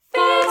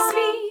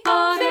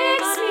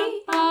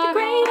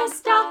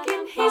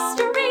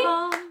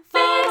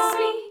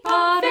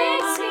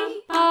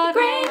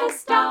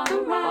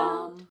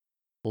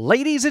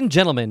Ladies and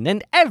gentlemen,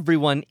 and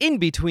everyone in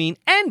between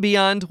and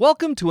beyond,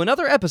 welcome to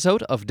another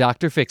episode of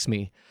Dr. Fix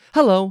Me.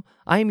 Hello,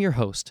 I am your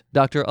host,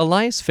 Dr.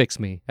 Elias Fix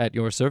Me, at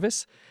your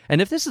service. And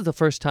if this is the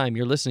first time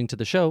you're listening to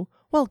the show,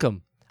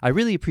 welcome. I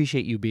really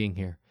appreciate you being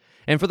here.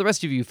 And for the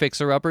rest of you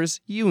fixer-uppers,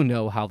 you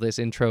know how this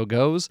intro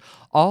goes.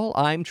 All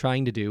I'm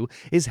trying to do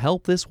is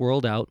help this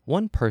world out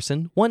one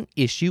person, one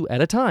issue at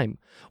a time,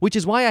 which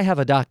is why I have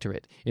a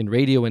doctorate in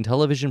radio and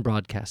television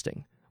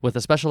broadcasting, with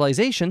a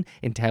specialization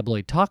in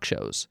tabloid talk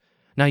shows.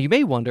 Now, you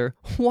may wonder,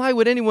 why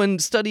would anyone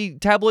study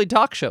tabloid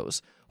talk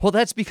shows? Well,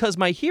 that's because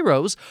my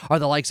heroes are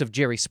the likes of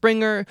Jerry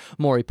Springer,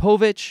 Maury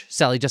Povich,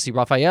 Sally Jessy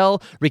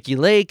Raphael, Ricky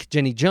Lake,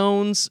 Jenny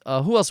Jones.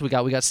 Who else we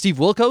got? We got Steve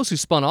Wilkos, who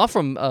spun off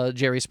from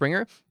Jerry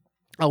Springer.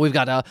 We've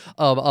got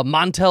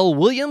Montel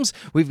Williams.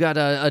 We've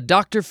got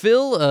Dr.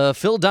 Phil,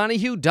 Phil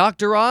Donahue,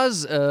 Dr.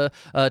 Oz,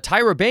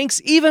 Tyra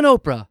Banks, even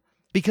Oprah.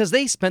 Because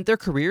they spent their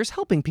careers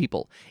helping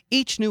people.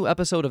 Each new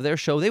episode of their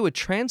show, they would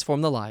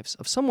transform the lives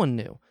of someone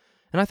new.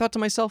 And I thought to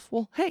myself,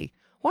 well, hey,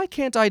 why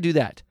can't I do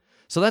that?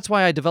 So that's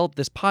why I developed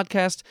this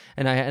podcast,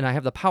 and I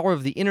have the power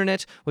of the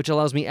internet, which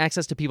allows me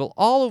access to people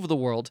all over the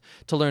world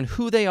to learn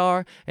who they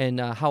are and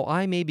how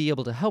I may be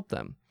able to help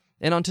them.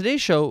 And on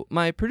today's show,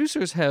 my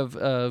producers have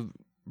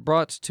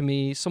brought to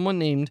me someone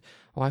named,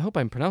 I hope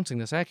I'm pronouncing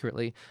this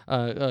accurately,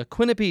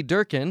 Quinnipi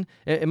Durkin.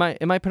 Am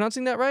I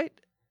pronouncing that right?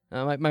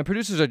 My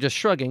producers are just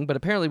shrugging, but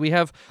apparently we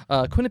have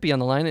Quinnipi on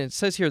the line, and it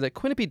says here that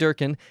Quinnipi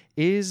Durkin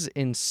is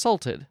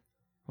insulted.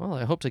 Well,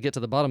 I hope to get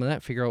to the bottom of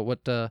that, figure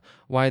out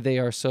why they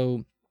are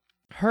so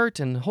hurt,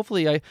 and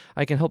hopefully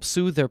I can help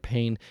soothe their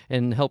pain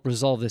and help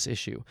resolve this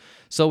issue.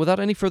 So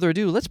without any further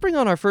ado, let's bring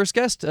on our first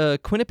guest,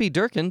 Quinnipi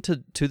Durkin,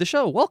 to the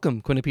show.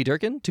 Welcome, Quinnipi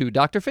Durkin, to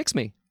Dr. Fix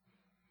Me.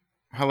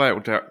 Hello,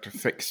 Dr.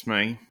 Fix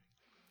Me.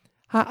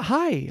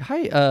 Hi,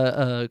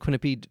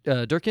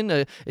 Quinnipi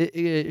Durkin.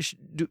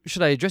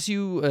 Should I address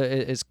you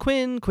as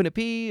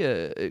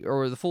Quinnipi,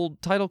 or the full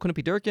title,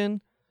 Quinnipi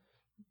Durkin?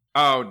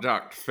 Oh,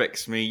 Dr.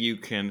 Fix Me, you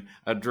can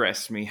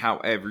address me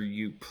however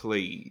you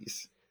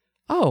please.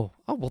 Oh,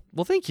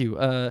 well, thank you.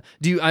 I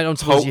don't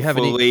suppose you have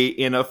any... Hopefully,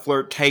 in a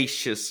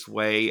flirtatious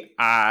way,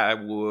 I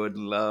would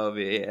love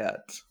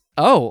it.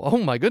 Oh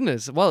my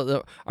goodness.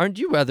 Well, aren't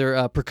you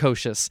rather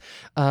precocious?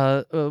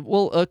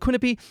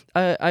 Quinnipi,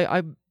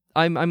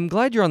 I'm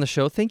glad you're on the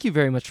show. Thank you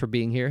very much for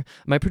being here.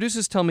 My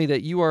producers tell me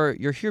that you're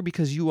here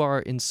because you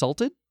are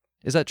insulted.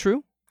 Is that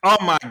true? Oh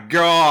my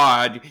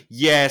God!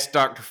 Yes,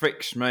 Dr.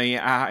 Fix Me,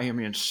 I am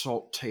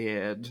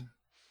insulted.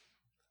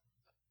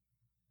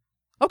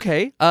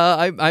 Okay.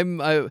 I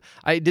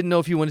didn't know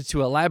if you wanted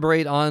to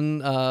elaborate on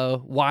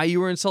why you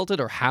were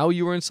insulted or how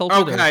you were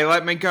insulted. Okay,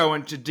 let me go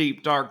into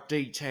deep, dark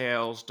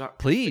details, Dr.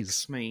 Please.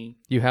 Fix Me.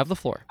 You have the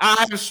floor.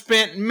 I've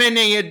spent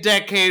many a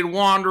decade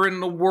wandering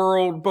the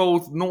world,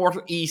 both north,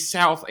 east,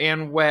 south,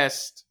 and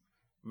west.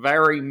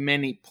 Very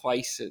many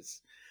places.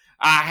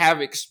 I have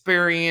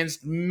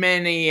experienced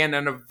many an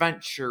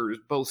adventures,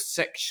 both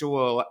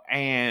sexual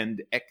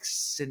and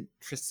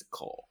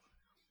eccentrical.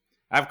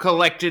 I've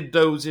collected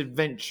those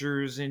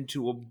adventures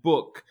into a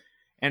book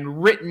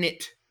and written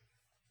it,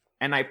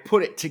 and I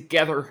put it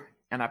together,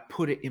 and I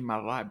put it in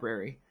my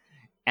library,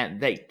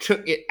 and they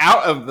took it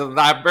out of the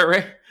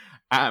library.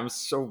 I'm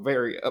so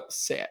very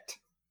upset.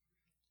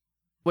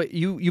 Wait,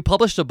 you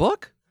published a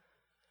book?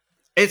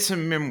 It's a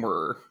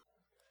memoir.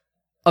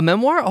 A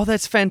memoir? Oh,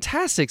 that's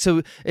fantastic.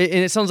 So, and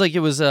it sounds like it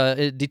was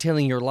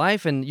detailing your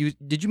life, and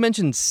did you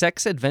mention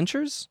sex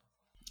adventures?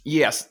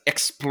 Yes,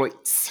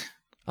 exploits.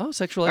 Oh,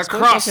 sexual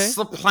exploits? Across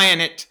the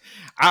planet,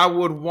 I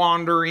would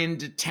wander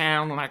into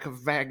town like a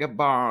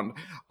vagabond,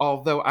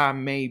 although I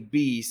may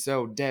be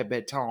so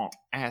debutante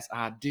as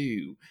I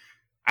do.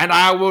 And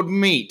I would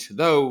meet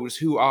those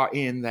who are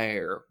in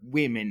there,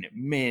 women,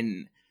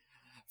 men,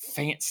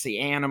 fancy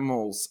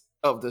animals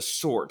of the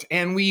sort,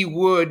 and we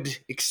would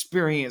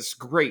experience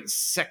great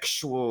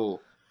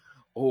sexual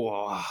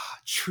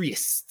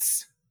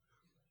trysts.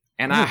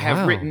 And I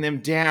have written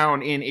them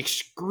down in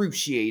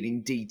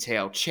excruciating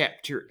detail,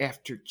 chapter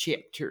after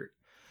chapter.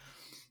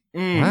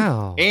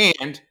 Wow.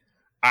 And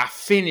I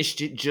finished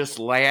it just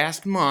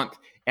last month,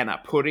 and I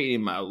put it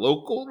in my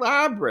local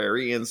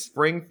library in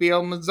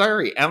Springfield,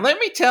 Missouri. And let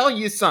me tell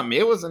you something,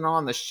 it wasn't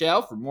on the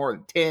shelf for more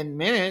than 10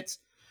 minutes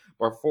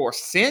before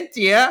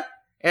Cynthia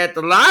at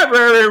the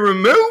library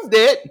removed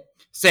it,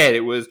 said it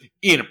was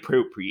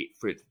inappropriate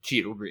for the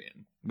children.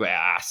 Well,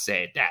 I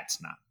said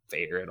that's not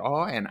fair at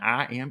all, and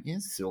I am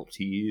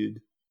insulted.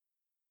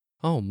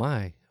 Oh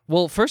my.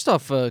 Well, first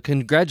off,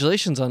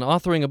 congratulations on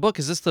authoring a book.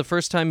 Is this the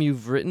first time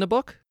you've written a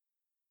book?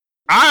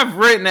 I've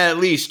written at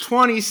least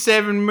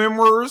 27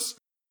 memoirs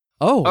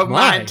of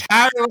my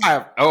entire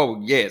life.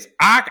 Oh yes,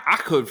 I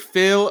could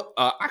fill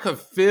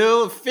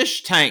a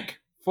fish tank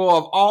full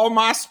of all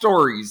my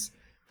stories.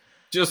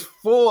 Just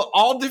full of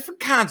all different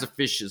kinds of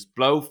fishes.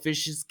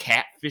 Blowfishes,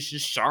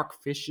 catfishes,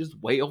 sharkfishes,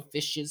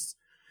 whalefishes.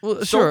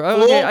 Well, sure.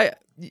 Okay,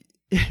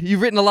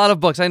 you've written a lot of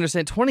books. I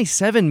understand.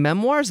 27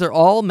 memoirs? They're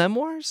all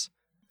memoirs?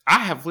 I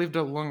have lived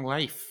a long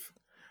life.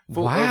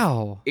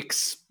 Wow.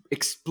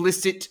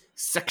 explicit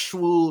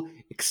sexual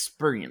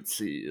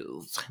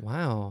experiences.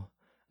 Wow.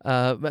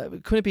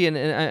 But could it be,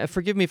 and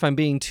forgive me if I'm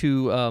being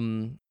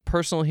too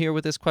personal here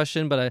with this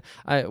question, but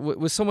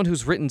with someone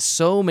who's written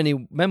so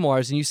many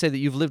memoirs, and you say that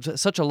you've lived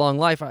such a long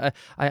life,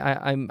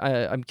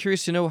 I'm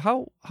curious to know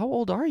how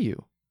old are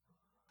you?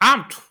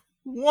 I'm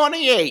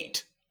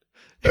 28.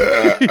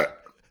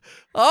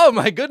 Oh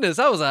my goodness,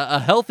 that was a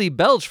healthy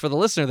belch for the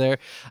listener there.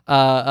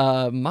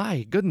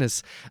 My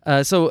goodness.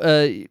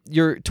 So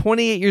you're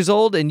 28 years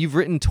old and you've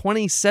written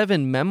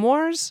 27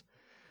 memoirs?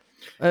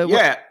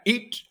 Yeah,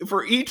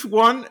 for each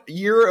 1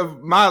 year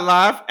of my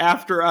life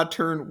after I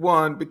turned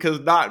 1, because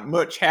not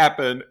much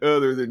happened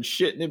other than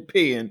shitting and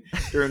peeing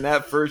during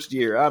that first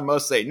year, I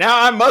must say.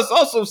 Now, I must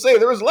also say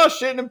there was a lot of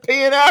shitting and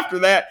peeing after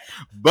that,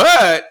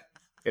 but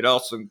it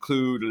also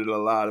included a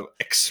lot of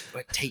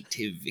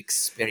exploitative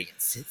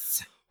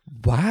experiences.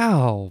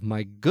 Wow,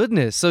 my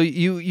goodness. So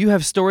you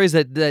have stories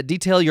that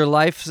detail your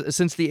life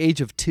since the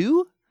age of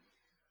 2?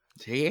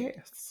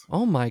 Yes.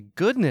 Oh my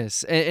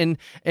goodness. And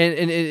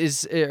it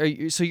is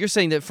so you're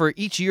saying that for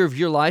each year of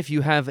your life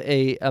you have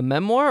a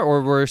memoir,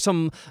 or were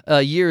some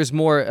years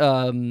more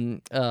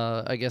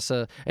I guess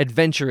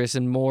adventurous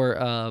and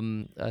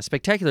more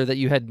spectacular that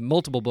you had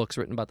multiple books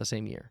written about the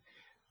same year?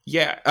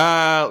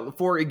 Yeah,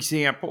 for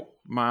example,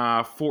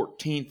 my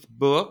 14th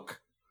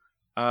book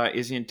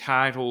is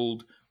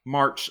entitled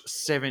March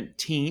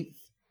 17th,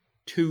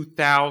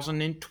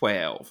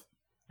 2012.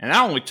 And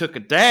that only took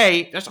a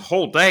day. That's a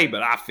whole day,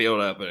 but I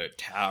filled up an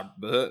entire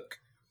book.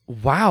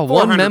 Wow,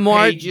 one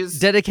memoir pages.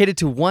 Dedicated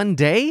to one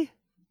day?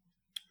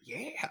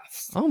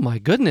 Yes. Oh my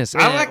goodness.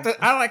 I like that,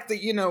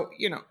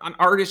 an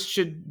artist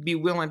should be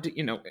willing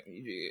to,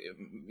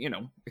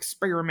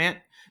 experiment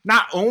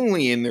not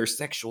only in their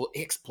sexual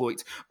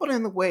exploits, but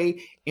in the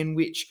way in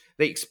which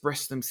they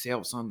express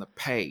themselves on the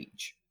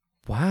page.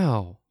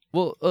 Wow.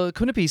 Well,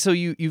 Kunapi, so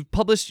you've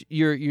published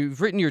you've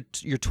written your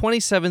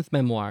 27th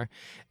memoir,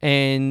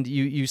 and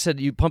you said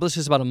you published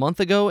this about a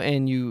month ago,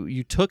 and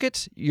you took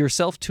it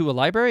yourself to a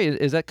library.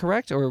 Is that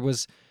correct, or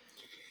was?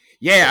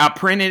 Yeah, I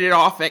printed it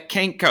off at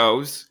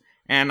Kinko's,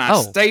 and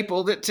I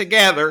stapled it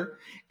together,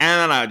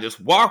 and then I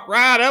just walked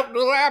right up to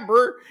the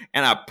library,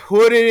 and I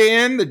put it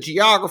in the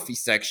geography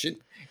section,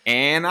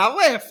 and I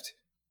left.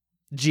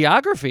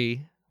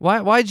 Geography?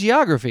 Why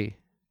geography?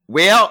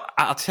 Well,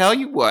 I'll tell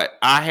you what.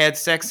 I had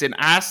sex in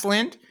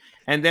Iceland,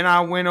 and then I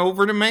went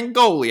over to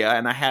Mongolia,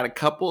 and I had a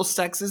couple of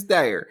sexes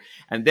there.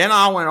 And then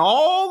I went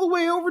all the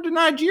way over to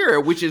Nigeria,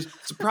 which is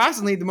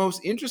surprisingly the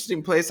most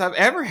interesting place I've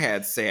ever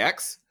had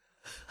sex.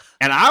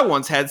 And I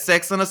once had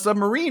sex on a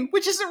submarine,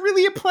 which isn't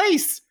really a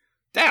place.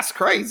 That's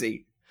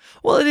crazy.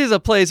 Well, it is a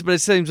place, but it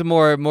seems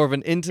more of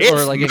an intimate.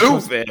 It's or like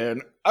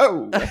moving.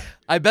 Oh,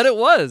 I bet it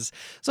was.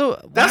 So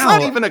that's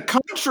not even a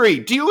country.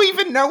 Do you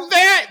even know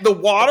that the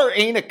water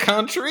ain't a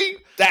country?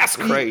 That's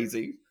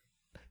crazy.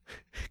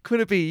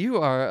 Kunapi, you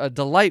are a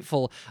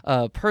delightful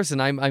person.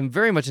 I'm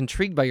very much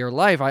intrigued by your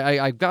life.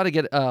 I've got to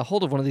get a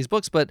hold of one of these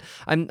books, but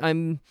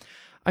I'm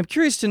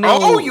curious to know.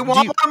 Oh, you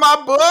want one of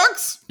my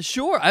books?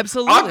 Sure,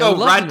 absolutely. I'll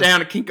go right down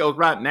to Kinko's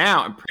right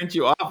now and print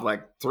you off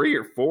like 3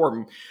 or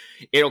 4.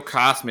 It'll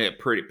cost me a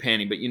pretty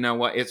penny, but you know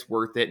what? It's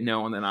worth it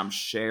knowing that I'm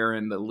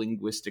sharing the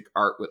linguistic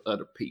art with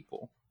other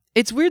people.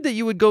 It's weird that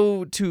you would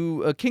go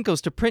to Kinko's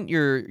to print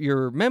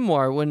your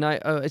memoir when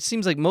it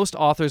seems like most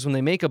authors, when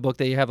they make a book,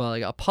 they have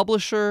a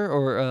publisher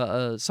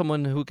or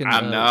someone who can...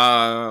 I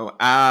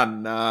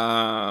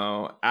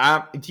know.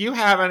 Do you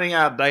have any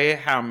idea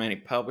how many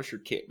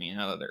publishers kick me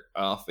out of their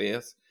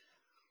office?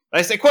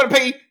 They say,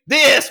 Kunapi,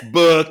 this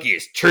book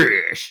is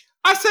trash.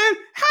 I said,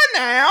 hey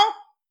now,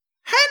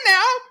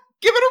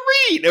 give it a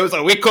read. It was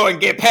like, we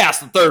couldn't get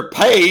past the 3rd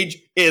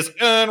page. It's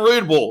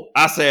unreadable.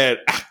 I said,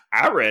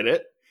 I read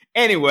it.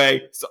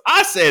 Anyway, so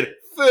I said,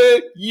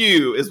 fuck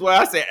you, is what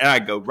I said. And I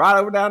go right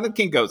over down to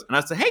Kinko's. And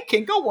I said, hey,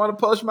 Kinko, want to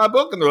publish my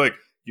book? And they're like,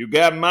 you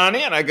got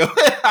money? And I go,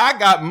 I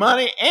got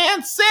money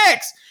and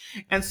sex.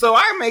 And so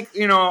I make,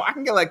 I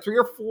can get like 3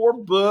 or 4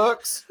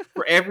 books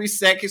for every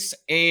sex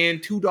and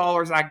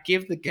 $2 I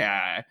give the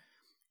guy.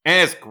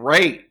 And it's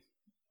great.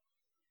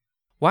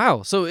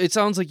 Wow. So it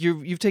sounds like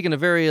you've taken a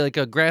very a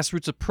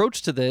grassroots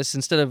approach to this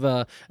instead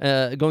of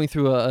going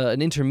through an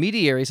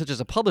intermediary such as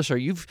a publisher.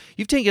 You've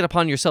taken it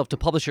upon yourself to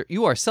publish.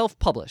 You are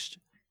self-published.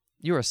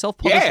 You are a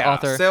self-published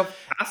author.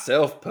 I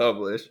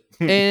self-publish.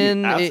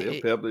 And I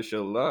self-publish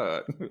a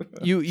lot.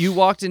 You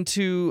walked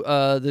into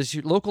this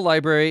local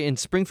library in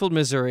Springfield,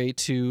 Missouri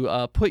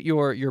to put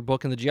your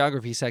book in the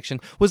geography section.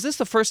 Was this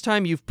the first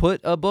time you've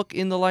put a book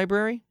in the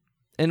library?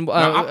 And no,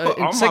 I put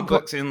all my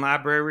books in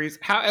libraries.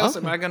 How else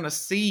am I going to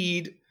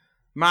seed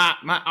my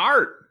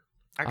art?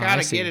 I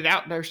got to get it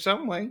out there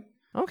some way.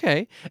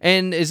 Okay.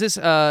 And is this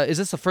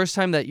the first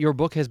time that your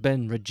book has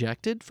been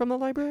rejected from the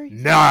library?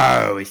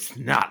 No, it's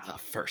not the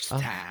first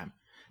time.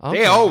 Okay.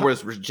 They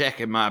always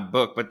rejected my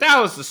book, but that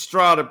was the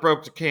straw that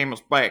broke the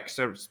camel's back,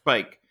 so to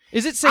speak.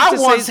 Is it safe I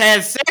once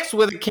had sex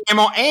with a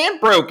camel and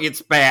broke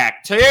its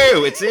back, too.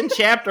 It's in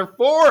chapter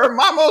 4 of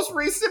my most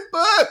recent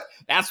book.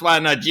 That's why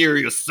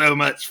Nigeria is so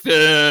much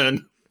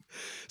fun.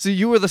 So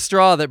you were the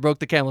straw that broke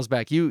the camel's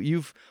back.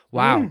 You've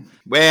wow.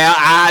 Well,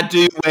 I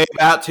do weigh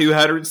about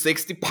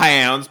 260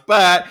 pounds,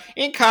 but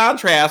in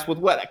contrast with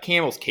what a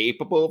camel's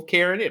capable of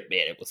carrying,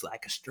 it was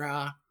like a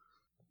straw.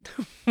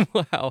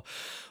 Wow.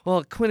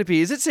 Well,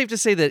 Quinnipiac, is it safe to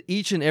say that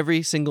each and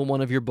every single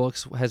one of your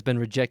books has been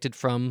rejected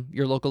from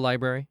your local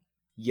library?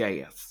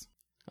 Yes.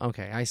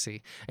 Okay, I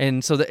see.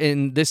 And so,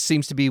 and this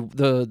seems to be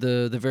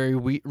the very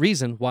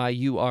reason why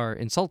you are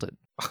insulted.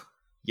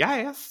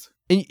 Yes.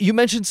 And you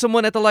mentioned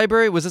someone at the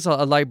library. Was this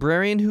a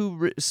librarian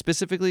who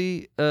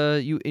specifically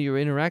you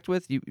interact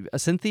with?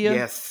 Cynthia?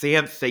 Yes,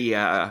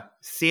 Cynthia.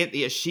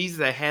 Cynthia, she's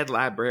the head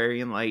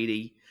librarian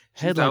lady.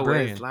 Head She's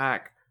librarian. always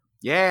like,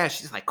 yeah,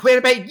 she's like,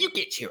 Quinnipiac, you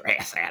get your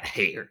ass out of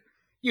here.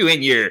 You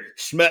and your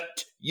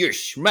schmut. You're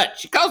schmut.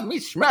 She calls me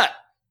schmut.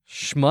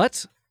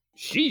 Schmut?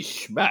 She's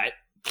schmut.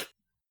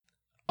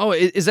 Oh,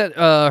 is that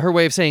her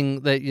way of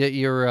saying that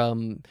your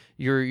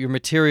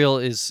material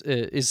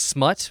is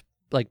smut,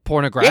 like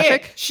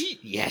pornographic?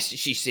 Yeah,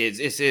 she says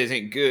this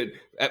isn't good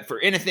for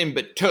anything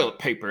but toilet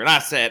paper, and I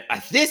said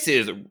this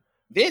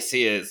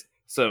is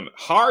some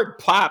hard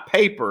ply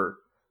paper.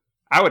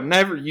 I would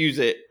never use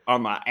it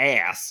on my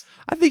ass.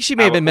 I think she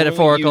may have been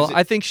metaphorical.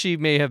 I think she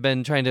may have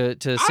been trying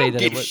to say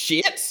that it was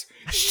shits.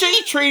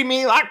 She treated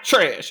me like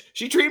trash.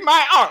 She treated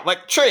my art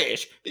like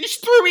trash. She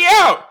threw me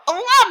out of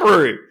the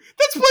library.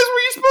 That's the place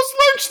where you're supposed to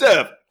learn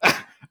stuff.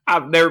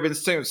 I've never been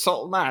so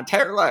insulted in my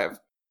entire life.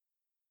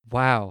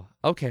 Wow.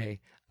 Okay.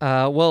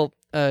 Well,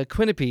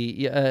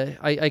 Quinnipiac,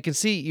 I can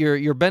see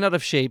you're bent out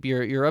of shape.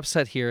 You're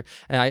upset here,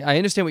 and I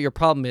understand what your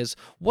problem is.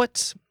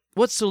 What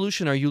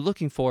solution are you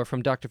looking for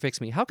from Dr. Fix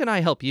Me? How can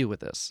I help you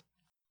with this?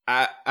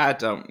 I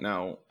don't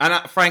know.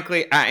 And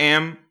frankly, I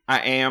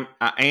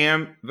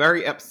am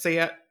very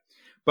upset.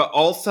 But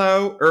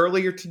also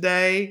earlier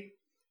today,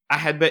 I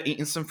had been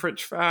eating some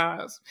French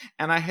fries,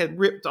 and I had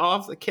ripped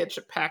off the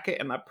ketchup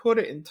packet and I put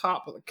it in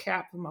top of the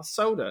cap of my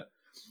soda.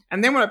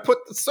 And then when I put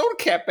the soda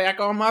cap back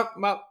on my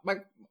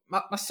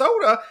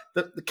soda,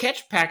 the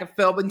ketchup packet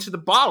fell into the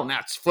bottle.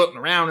 Now it's floating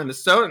around in the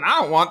soda, and I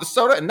don't want the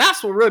soda. And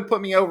that's what really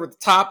put me over the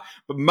top.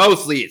 But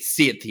mostly it's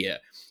Cynthia.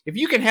 If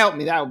you can help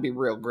me, that would be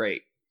real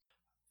great.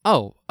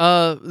 Oh,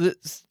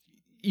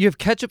 you have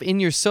ketchup in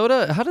your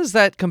soda? How does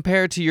that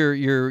compare to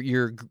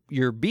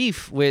your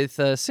beef with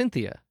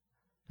Cynthia?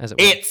 As it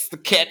were? It's the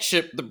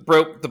ketchup that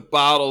broke the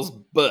bottle's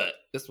butt.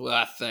 That's what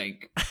I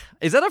think.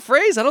 Is that a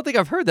phrase? I don't think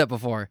I've heard that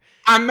before.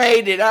 I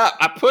made it up.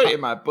 I put it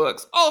in my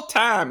books all the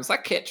time. It's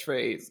like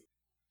catchphrase.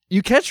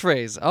 You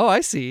catchphrase. Oh,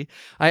 I see.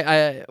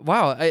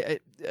 Wow.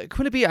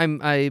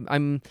 Quinnipiac,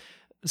 I'm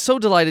so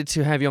delighted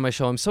to have you on my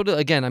show.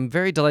 I'm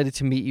very delighted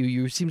to meet you.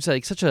 You seem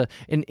like such an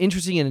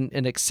interesting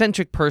and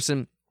eccentric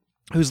person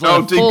who's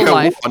lived a full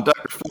life. On,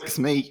 Dr. Fix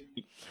Me.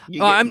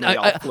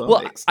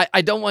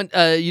 I don't want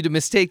you to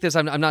mistake this.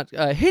 I'm not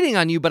hitting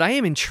on you, but I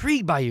am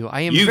intrigued by you.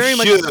 I am very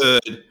much.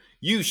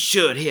 You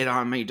should hit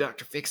on me,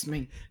 Dr. Fix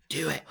Me.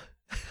 Do it.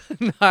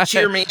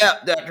 Cheer me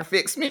up, Dr.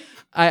 Fix Me.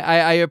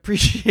 I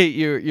appreciate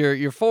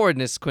your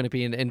forwardness,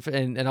 Quinnipiac,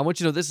 and I want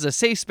you to know this is a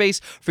safe space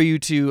for you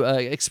to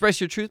express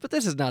your truth. But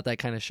this is not that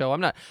kind of show.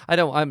 I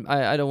don't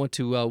want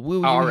to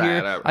woo you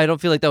here. I don't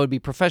feel like that would be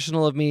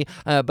professional of me.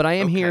 But I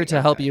am here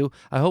to help you.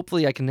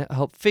 Hopefully, I can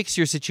help fix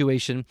your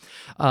situation.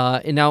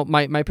 And now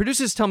my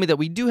producers tell me that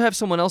we do have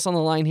someone else on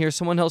the line here,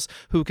 someone else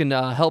who can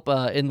help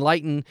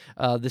enlighten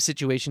the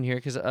situation here.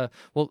 Because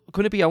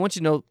Quinnipiac, I want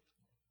you to know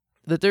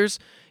that there's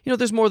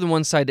more than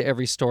one side to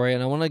every story,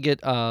 and I want to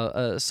get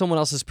someone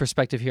else's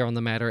perspective here on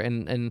the matter.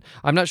 And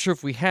I'm not sure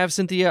if we have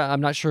Cynthia.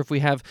 I'm not sure if we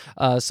have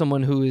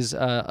someone who is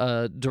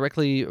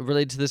directly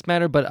related to this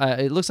matter. But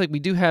it looks like we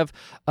do have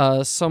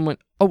someone.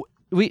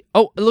 It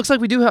looks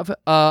like we do have.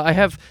 I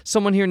have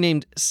someone here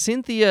named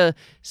Cynthia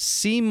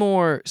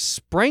Seymour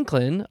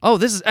Spranklin. Oh,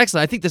 this is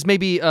excellent. I think this may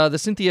be the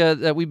Cynthia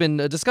that we've been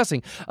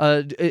discussing.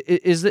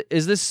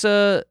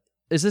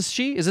 Is this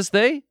she? Is this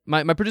they?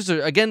 My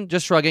producer, again,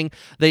 just shrugging.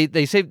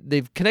 They say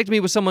they've connected me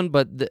with someone,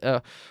 but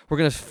we're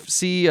gonna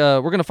see.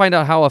 We're gonna find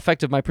out how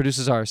effective my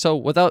producers are. So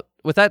with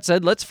that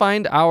said, let's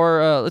find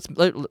our.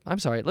 I'm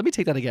sorry. Let me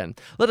take that again.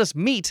 Let us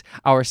meet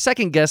our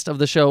second guest of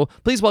the show.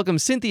 Please welcome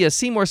Cynthia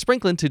Seymour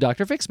Spranklin to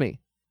Dr. Fix Me.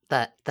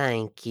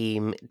 Thank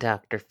you,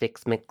 Dr.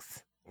 Fix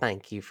Mix.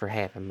 Thank you for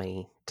having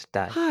me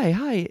today.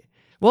 Hi.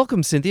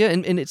 Welcome, Cynthia,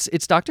 and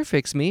it's Dr.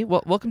 Fix Me.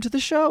 Welcome to the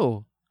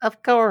show.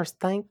 Of course,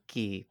 thank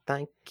you.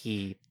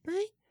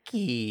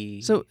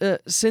 So,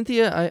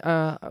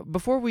 Cynthia,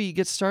 before we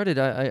get started,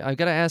 I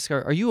gotta ask: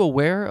 Are you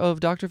aware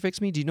of Dr.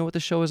 Fix Me? Do you know what the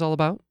show is all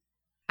about?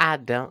 I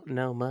don't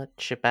know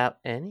much about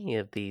any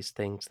of these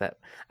things. That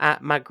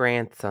my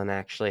grandson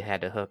actually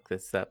had to hook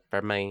this up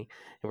for me.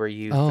 We're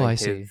using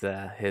his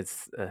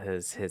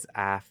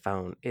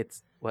iPhone.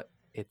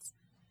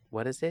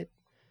 What is it?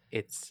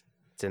 It's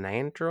an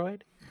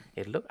Android.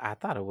 I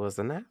thought it was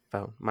an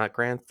iPhone. My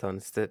grandson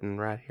is sitting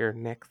right here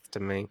next to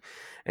me,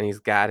 and he's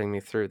guiding me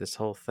through this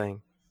whole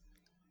thing.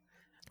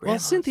 Well,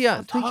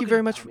 Cynthia, thank you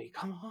very much.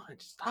 Come on,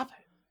 stop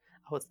it.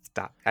 Oh,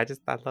 stop. I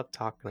love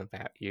talking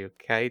about you.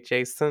 Okay,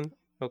 Jason?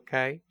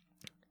 Okay?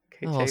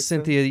 Okay, Oh,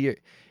 Jason. Cynthia,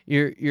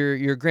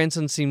 your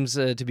grandson seems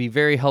to be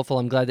very helpful.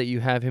 I'm glad that you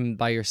have him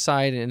by your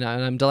side, and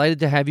I'm delighted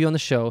to have you on the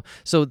show.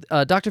 So,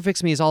 Dr.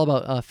 Fix Me is all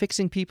about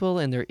fixing people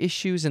and their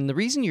issues, and the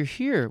reason you're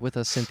here with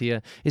us,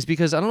 Cynthia, is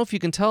because I don't know if you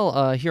can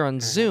tell here on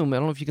Zoom. I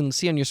don't know if you can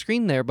see on your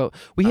screen there, but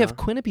we have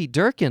Quinnipi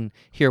Durkin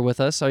here with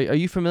us. Are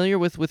you familiar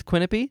with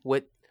Quinnipi?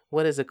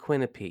 What is a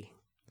Quinnipi?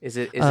 Is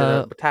it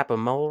a type of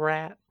mole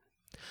rat?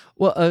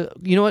 Well,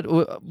 you know what,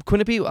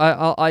 Quinnipi,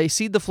 I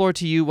cede the floor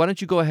to you. Why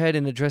don't you go ahead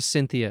and address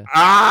Cynthia?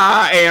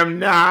 I am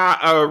not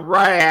a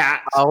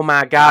rat. Oh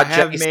my God,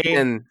 have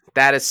Jason!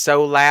 That is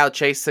so loud,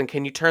 Jason.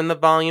 Can you turn the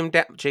volume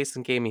down?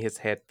 Jason gave me his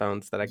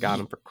headphones that I got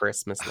him for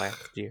Christmas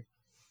last year.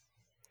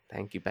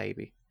 Thank you,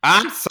 baby.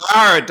 I'm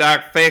sorry,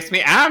 Dr. Fix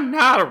Me. I'm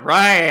not a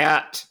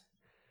rat.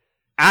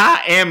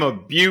 I am a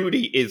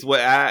beauty, is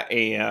what I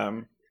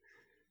am.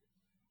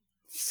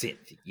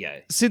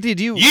 Cynthia,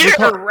 do you? You're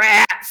a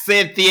rat,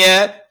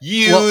 Cynthia.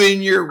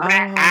 And your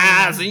rat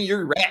eyes and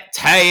your rat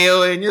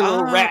tail and your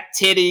little rat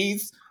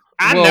titties.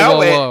 I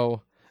know it.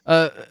 Whoa.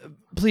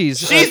 Please,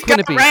 She's got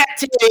Quinnipi. rat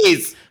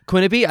titties.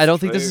 Quinnipi, I don't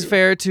think this is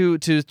fair to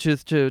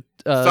Sorry,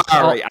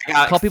 call I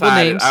got people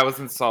excited. names. I was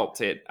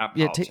insulted. I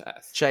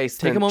apologize.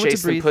 Jason, take a moment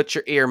to breathe. Put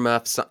your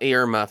earmuffs,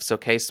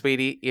 okay,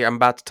 sweetie? I'm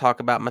about to talk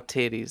about my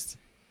titties.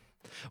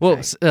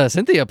 Well,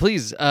 Cynthia,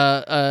 please. They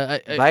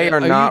are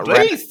not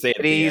rat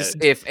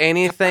titties. If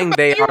anything,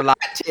 they are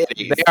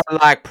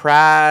like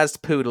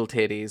prized poodle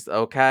titties.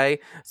 Okay,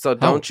 so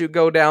don't you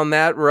go down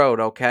that road.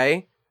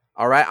 Okay,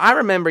 all right. I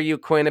remember you,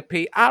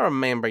 Quinnipi. I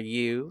remember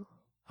you.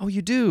 Oh,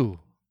 you do.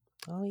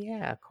 Oh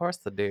yeah, of course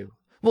I do.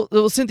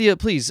 Well, Cynthia,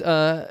 please.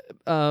 I'm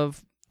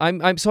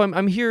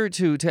here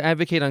to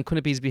advocate on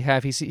Quinnipi's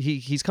behalf.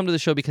 He's come to the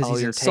show because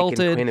he's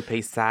insulted. Taking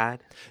Quinnipi's side?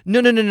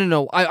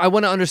 No. I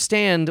want to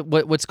understand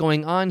what's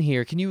going on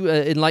here. Can you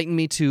enlighten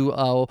me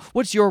to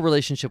what's your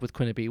relationship with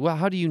Quinnipi? Well,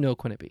 how do you know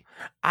Quinnipi?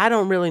 I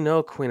don't really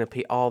know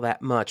Quinnipi all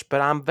that much, but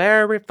I'm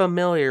very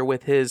familiar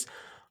with his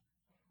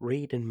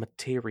reading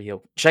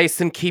material.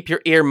 Jason, keep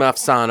your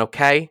earmuffs on,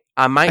 okay?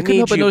 I might need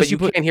you, but you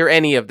can't hear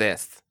any of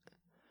this.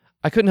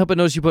 I couldn't help but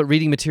notice you put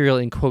reading material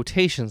in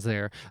quotations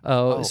there.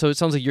 So it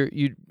sounds like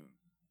you.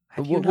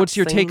 What's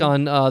your take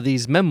on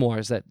these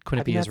memoirs that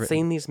Quinnipi has written? Have you not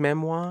seen these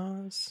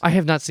memoirs? I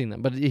have not seen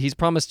them, but he's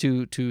promised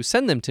to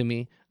send them to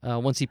me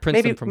once he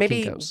prints them from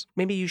Kinko's.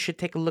 Maybe you should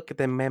take a look at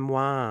the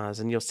memoirs,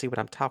 and you'll see what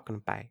I'm talking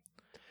about.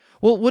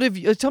 Well, what have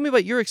you? Tell me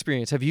about your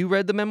experience. Have you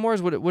read the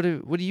memoirs? What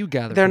do you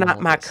gather? They're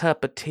not my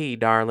cup of tea,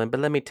 darling.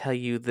 But let me tell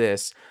you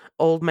this: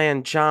 Old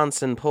Man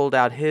Johnson pulled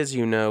out his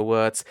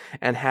you-know-whats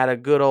and had a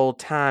good old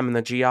time in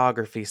the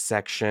geography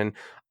section,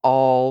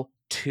 all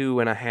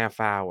 2.5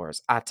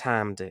 hours. I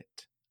timed it.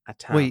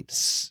 Wait,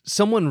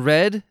 someone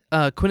read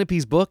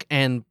Quinnipi's book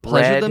and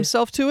pleasured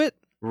themselves to it?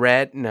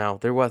 No,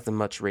 there wasn't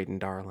much reading,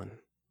 darling.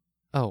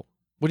 Oh,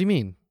 what do you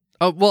mean?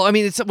 Oh, well, I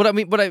mean, it's what I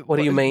mean. What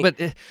do you mean?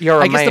 But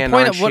you're a man,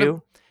 aren't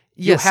you?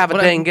 Yes, you have a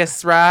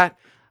dingus, right?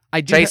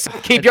 I do. Jason,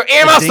 keep your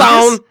earmuffs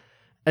on.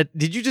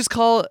 Did you just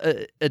call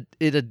it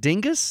a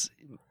dingus?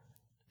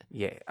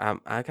 Yeah,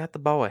 I got the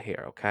boa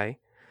here. Okay.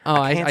 Oh,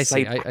 I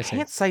see. I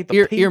can't say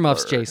the P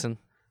earmuffs, word. Jason.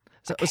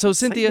 So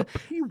Cynthia,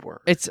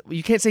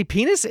 you can't say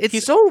penis.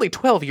 He's only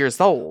 12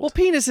 years old. Well,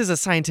 penis is a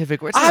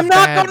scientific word. I'm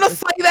not going to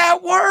say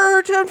that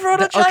word in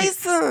front of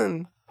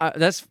Jason.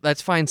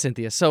 That's fine,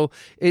 Cynthia. So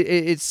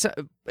it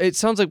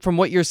sounds like from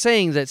what you're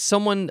saying that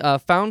someone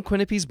found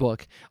Quinnipi's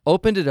book,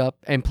 opened it up,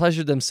 and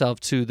pleasured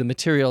themselves to the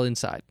material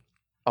inside.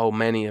 Oh,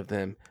 many of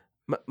them.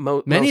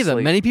 Many of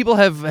them. Many people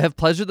have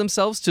pleasured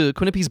themselves to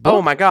Quinnipi's book.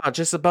 Oh my God,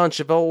 just a bunch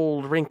of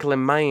old wrinkly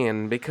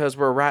men, because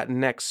we're right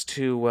next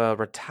to a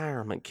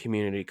retirement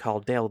community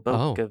called Del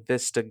Boca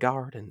Vista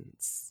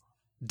Gardens.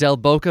 Del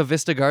Boca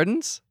Vista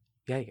Gardens?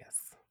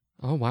 Yes.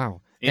 Oh,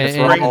 wow. In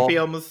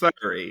Springfield,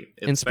 Missouri.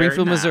 In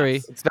Springfield,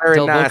 Missouri. It's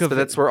very nice, but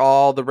that's where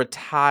all the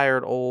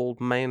retired old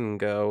men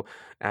go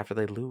after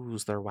they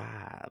lose their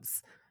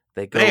wives.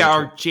 They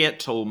are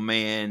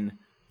gentlemen.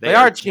 They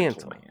are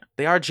gentle.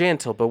 They are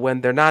gentle, but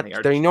when they're not,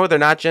 you know what they're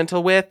not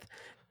gentle with?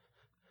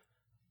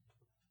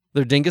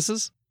 They're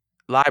dinguses?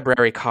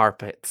 Library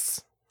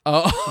carpets.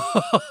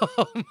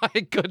 Oh,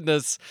 my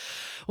goodness.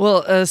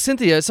 Well,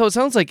 Cynthia, so it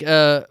sounds like,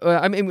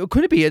 I mean,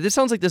 Quinnipi, this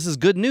sounds like this is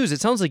good news.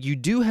 It sounds like you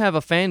do have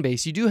a fan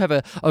base. You do have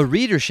a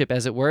readership,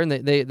 as it were, and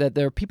that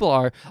their people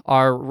are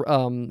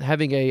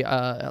having a,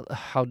 I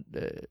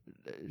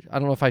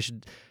don't know if I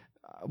should...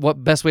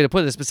 What best way to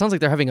put this? But it sounds like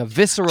they're having a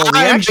visceral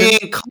reaction. I'm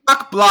being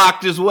cock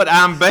blocked is what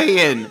I'm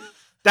being.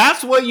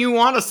 That's what you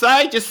want to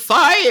say. Just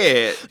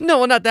say it.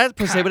 No, not that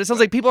per se, but it sounds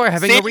like people are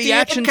having a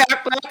reaction.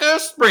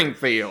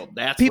 Springfield.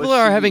 That's people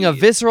are having a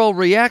visceral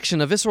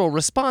reaction, a visceral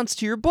response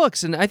to your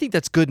books, and I think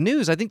that's good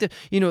news. I think that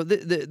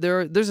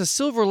there's a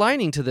silver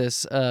lining to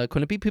this,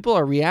 Quinnipi. People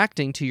are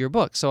reacting to your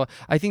book, so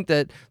I think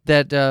that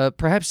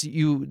perhaps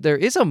there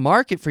is a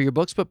market for your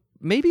books, but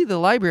maybe the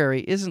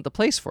library isn't the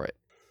place for it.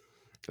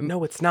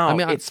 No, it's not. I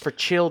mean, it's for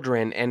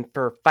children and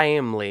for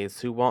families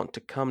who want to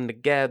come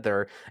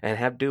together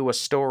and do a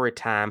story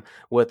time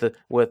with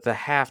a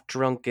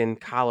half-drunken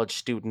college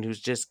student who's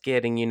just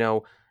getting,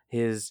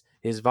 his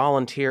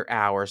volunteer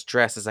hours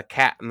dressed as a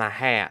Cat in the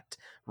Hat,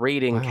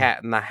 reading Wow.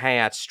 Cat in the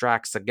Hat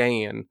Strikes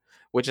Again,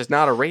 which is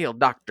not a real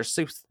Dr.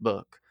 Seuss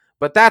book.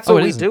 But that's Oh, what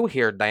it we isn't. do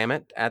here, damn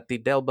it, at the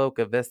Del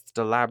Boca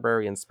Vista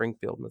Library in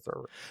Springfield,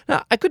 Missouri.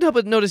 Now, I couldn't help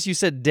but notice you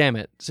said "damn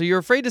it." So you're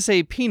afraid to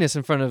say penis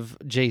in front of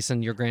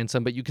Jason, your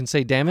grandson, but you can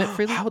say "damn it"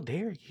 freely. How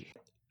dare you?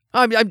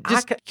 I'm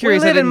just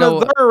curious. We I live in didn't know.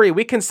 Missouri.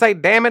 We can say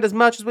damn it as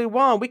much as we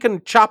want. We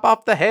can chop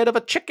off the head of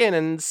a chicken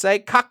and say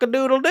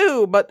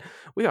cock-a-doodle-doo, but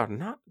we are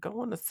not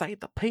going to say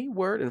the P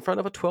word in front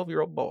of a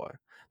 12-year-old boy.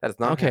 That is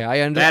not Okay,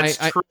 happening. That's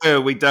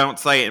true. We don't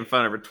say it in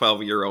front of a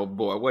 12-year-old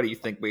boy. What do you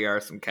think we are,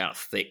 some kind of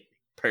sick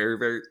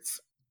perverts?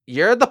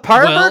 You're the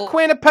pervert, Well-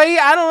 Quinnipiac.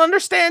 I don't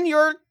understand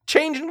your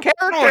changing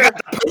Oh, I character.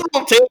 got the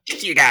poodle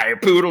titties. You got your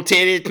poodle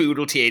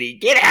titty.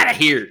 Get out of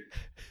here.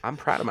 I'm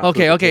proud of my Okay,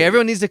 poodle okay. titty.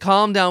 Everyone needs to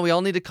calm down. We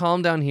all need to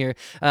calm down here.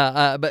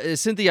 But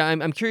Cynthia,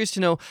 I'm curious to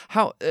know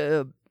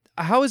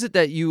how is it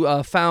that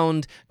you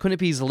found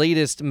Quinnipiac's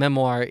latest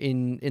memoir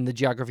in the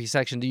geography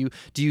section? Do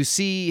you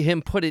see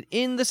him put it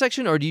in the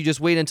section, or do you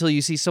just wait until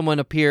you see someone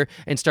appear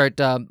and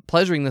start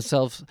pleasuring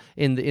themselves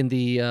in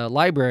the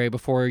library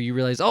before you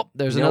realize, oh,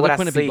 there's You know another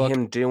what I Quinnipiac see book?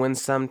 him doing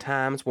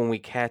sometimes when we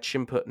catch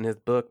him putting his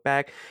book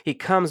back? He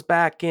comes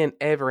back in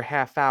every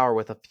half hour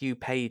with a few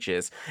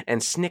pages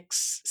and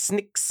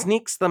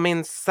sneaks them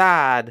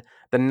inside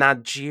the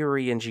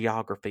Nigerian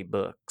geography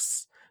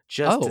books.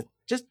 Just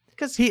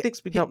because he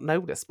thinks we don't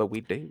notice, but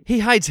we do He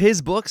hides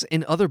his books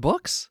in other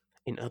books?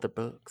 in other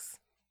books.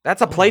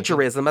 That's a my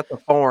plagiarism. That's a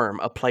form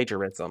of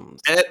plagiarism.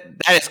 That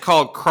is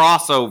called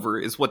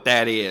crossover, is what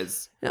that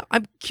is. Now,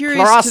 I'm curious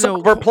to know.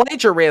 Crossover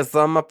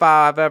plagiarism, if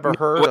I've ever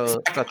heard It's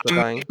of such a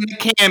thing.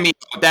 a cameo.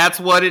 That's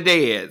what it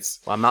is.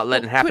 Well, I'm not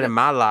letting it happen in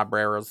my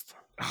libraries.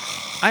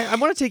 I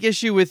want to take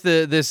issue with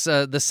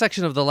the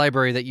section of the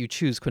library that you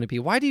choose,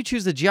 Quinnipiac. Why do you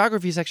choose the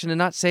geography section and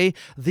not say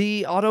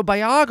the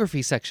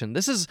autobiography section?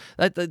 That's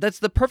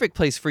the perfect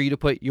place for you to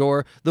put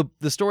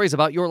the stories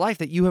about your life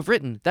that you have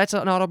written. That's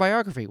an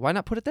autobiography. Why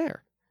not put it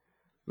there?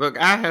 Look,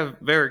 I have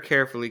very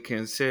carefully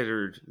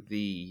considered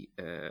the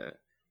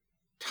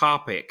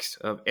topics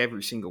of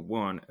every single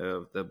one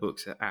of the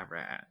books that I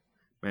write,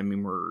 my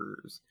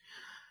memoirs.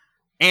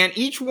 And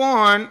each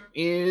one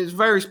is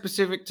very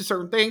specific to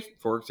certain things.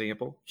 For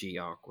example,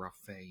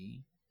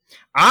 geography.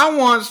 I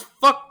once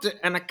fucked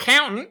an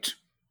accountant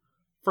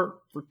for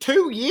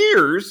 2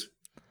 years,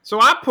 so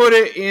I put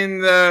it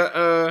in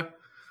the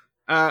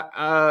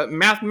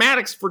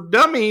mathematics for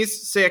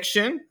dummies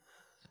section.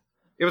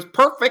 It was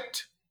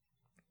perfect,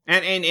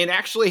 and it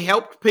actually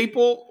helped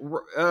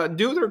people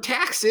do their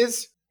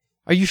taxes.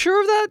 Are you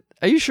sure of that?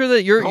 Are you sure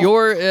that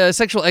your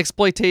sexual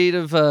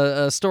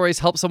exploitative stories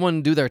help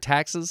someone do their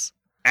taxes?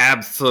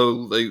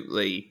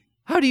 Absolutely.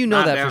 How do you know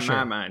Not that down for sure?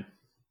 my mind.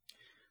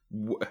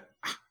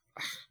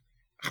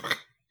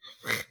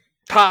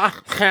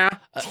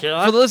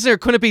 For the listener,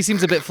 Quinnipiac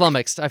seems a bit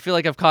flummoxed. I feel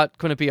like I've caught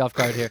Quinnipiac off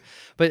guard here.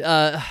 But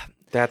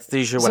That's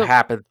usually So- what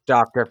happens,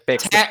 Dr.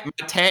 Fix.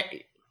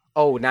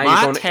 Oh, now my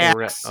you're going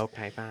tax- to...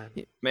 Okay, fine.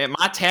 Man,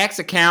 my tax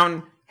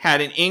accountant had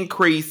an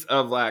increase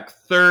of like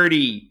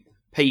 30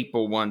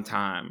 people one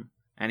time.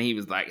 And he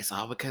was like, it's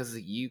all because of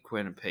you,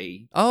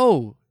 Quinnipiac.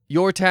 oh,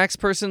 your tax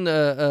person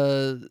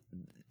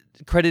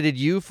credited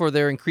you for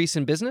their increase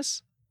in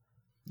business?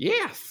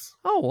 Yes.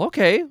 Oh,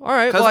 okay. All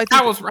right. Because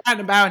Well, I was writing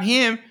about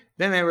him.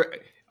 Then they were...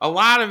 A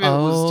lot of it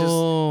was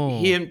Oh.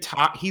 just him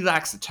talk. He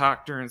likes to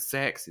talk during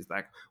sex. He's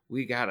like,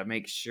 we got to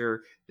make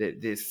sure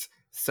that this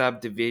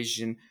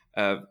subdivision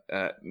of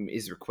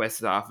is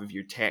requested off of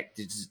your tax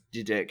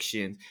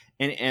deductions,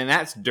 and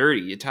that's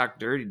dirty. You talk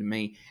dirty to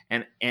me,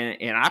 and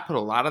I put a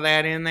lot of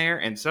that in there.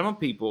 And some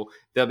people,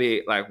 they'll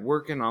be like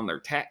working on their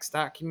tax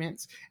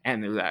documents,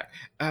 and they're like,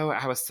 oh,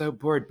 I was so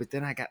bored, but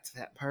then I got to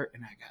that part,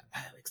 and I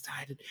got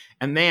excited,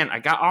 and then I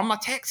got all my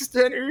taxes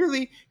done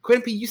early.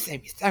 Quinnipiac, you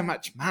saved me so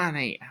much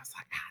money. And I was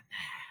like,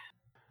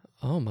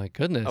 Oh my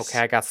goodness. Okay,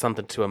 I got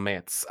something to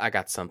admit. I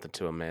got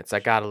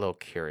a little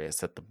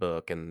curious at the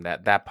book, and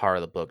that part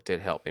of the book did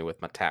help me with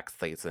my tax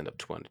season of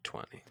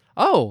 2020.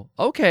 Oh,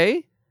 okay.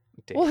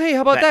 It did. Well, hey,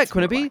 how about that, That's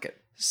more Quinnipiac? like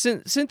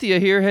it. Cynthia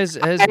here has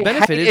hate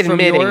benefited from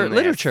admitting your this.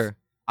 literature.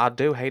 I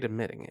do hate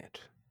admitting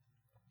it.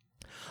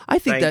 I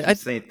think Thank that you,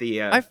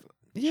 Cynthia.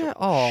 yeah. Shut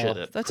Oh,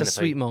 up, that's a Quinnipiac.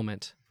 sweet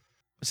moment.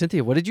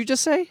 Cynthia, what did you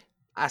just say?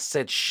 I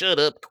said, shut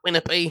up,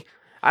 Quinnipiac.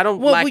 I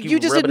don't Well, like you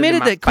just rubbing it in admitted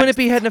my that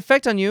face. Quinnipiac had an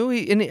effect on you,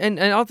 and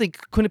I don't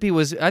think Quinnipiac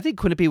was. I think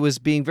Quinnipiac was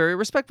being very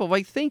respectful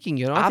by thanking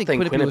you. I don't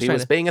think Quinnipiac was trying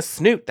to being a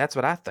snoot. That's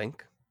what I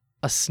think.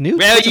 a snoot.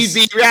 Well, What's a you'd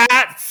be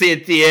right,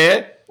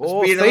 Cynthia. Just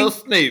Oh, being a see? little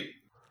snoop.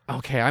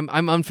 Okay,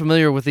 I'm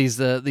unfamiliar with these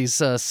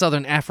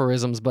southern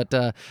aphorisms, but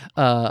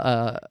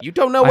You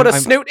don't know what a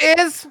I'm- snoot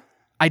is?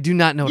 I do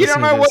not know. You what a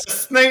don't know snoot what is. a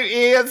snoot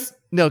is?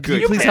 No, can you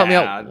Good please help me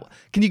God. out?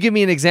 Can you give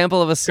me an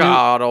example of a snoot?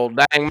 God, old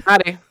dang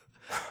mighty.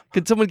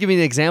 Could someone give me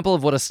an example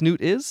of what a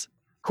snoot is?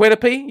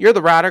 Quinnipiac, you're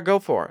the writer. Go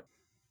for it.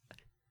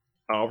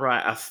 All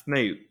right, a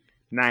snoot.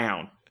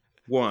 Noun.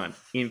 1.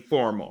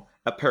 Informal.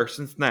 A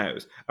person's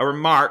nose. A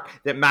remark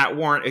that might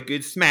warrant a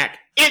good smack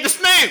In the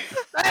snoot.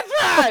 That's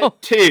right.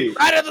 2.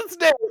 Right in the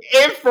snoot.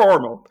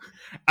 Informal.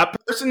 A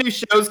person who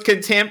shows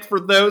contempt for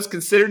those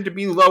considered to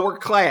be lower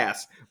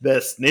class. The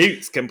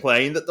snoots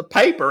complain that the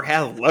paper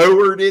has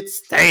lowered its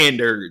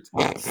standards.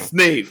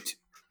 Snoot.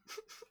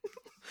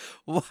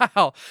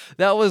 Wow,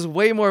 that was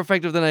way more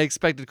effective than I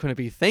expected,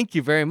 Quinnipi. Thank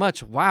you very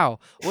much. Wow,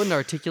 what an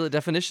articulate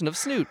definition of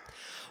snoot.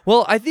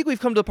 Well, I think we've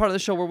come to a part of the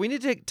show where we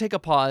need to take a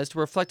pause to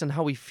reflect on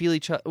how we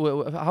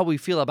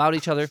feel about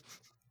each other.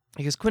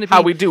 Because Quinnipi,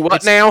 How we do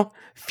what now?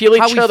 Feel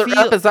each other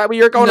up? Is that what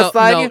you're going to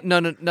say? No.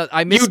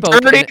 I You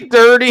misspoke.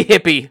 dirty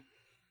hippie.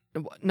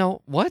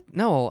 No, what?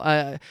 No.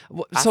 I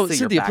So see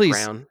Cynthia, your please.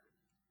 background.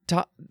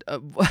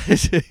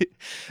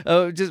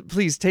 Just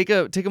please take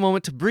a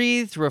moment to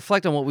breathe, to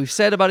reflect on what we've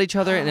said about each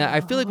other, and I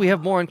feel like we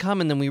have more in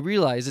common than we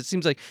realize. It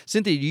seems like,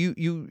 Cynthia,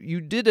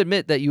 you did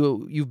admit that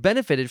you've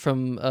benefited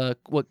from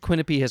what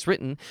Quinnipi has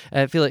written.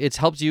 I feel like it's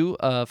helped you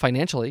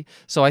financially,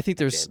 so I think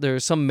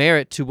there's some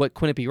merit to what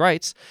Quinnipi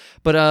writes.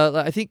 But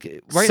I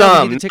think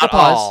now we need to take a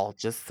pause. All,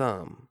 just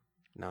some.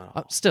 Not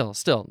all.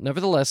 Still,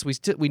 nevertheless,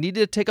 we need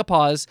to take a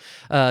pause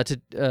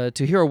to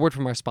hear a word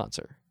from our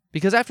sponsor.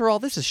 Because after all,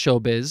 this is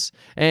showbiz,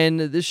 and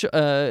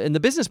and the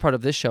business part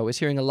of this show is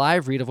hearing a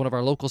live read of one of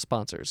our local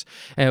sponsors,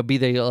 be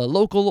they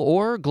local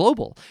or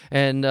global.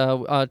 And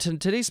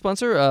today's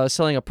sponsor,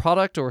 selling a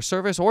product or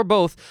service or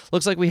both,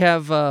 looks like we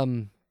have.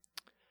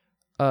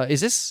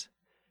 Is this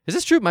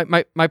true?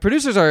 My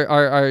producers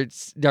are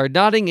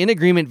nodding in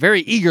agreement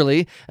very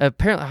eagerly.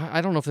 Apparently,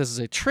 I don't know if this is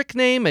a trick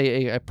name,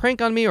 a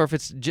prank on me, or if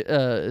it's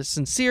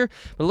sincere.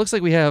 But it looks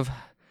like we have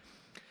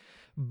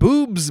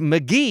Boobs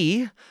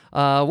McGee.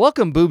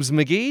 Welcome, Boobs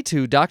McGee,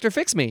 to Dr.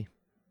 Fix Me.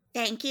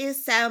 Thank you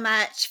so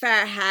much for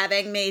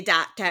having me,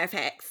 Dr.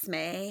 Fix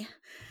Me.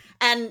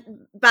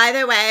 And by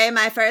the way,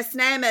 my first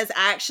name is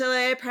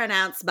actually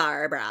pronounced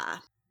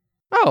Barbara.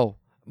 Oh,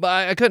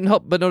 but I couldn't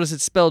help but notice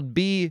it's spelled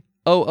Boobs.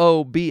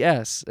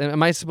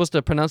 Am I supposed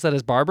to pronounce that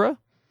as Barbara?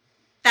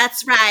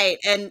 That's right.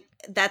 And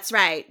that's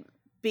right.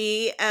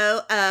 Boobs,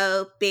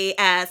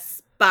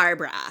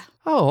 Barbara.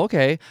 Oh,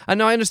 okay. I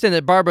understand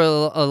that Barbara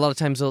a lot of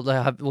times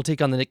will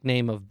take on the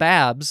nickname of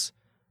Babs,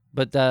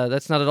 but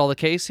that's not at all the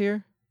case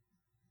here?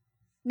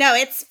 No,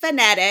 it's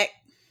phonetic.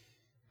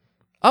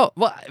 Oh,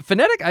 well,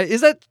 phonetic?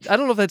 Is that? I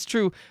don't know if that's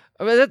true.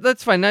 I mean,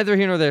 that's fine. Neither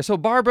here nor there. So,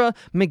 Barbara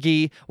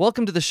McGee,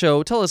 welcome to the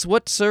show. Tell us,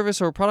 what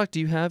service or product do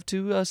you have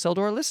to sell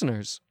to our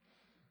listeners?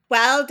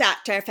 Well,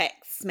 Dr.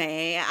 Fix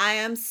Me, I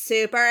am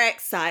super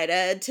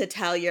excited to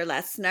tell your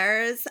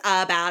listeners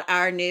about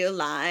our new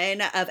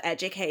line of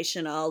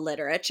educational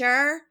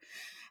literature.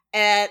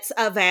 It's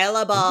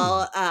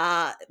available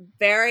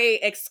very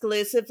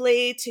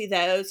exclusively to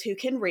those who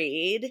can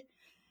read.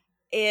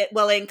 It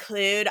will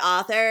include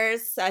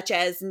authors such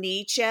as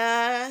Nietzsche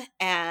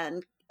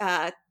and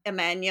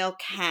Immanuel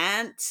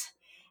Kant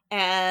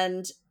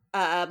and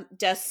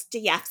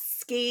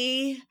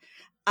Dostoevsky.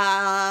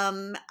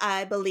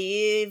 I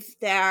believe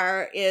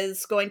there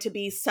is going to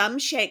be some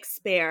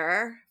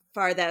Shakespeare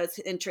for those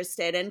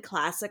interested in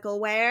classical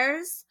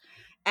wares.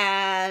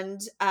 And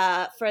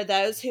for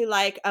those who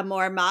like a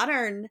more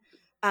modern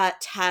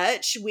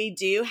touch, we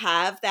do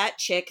have that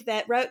chick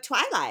that wrote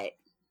Twilight.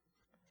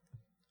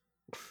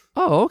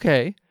 Oh,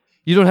 okay.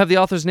 You don't have the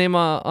author's name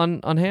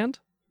on hand?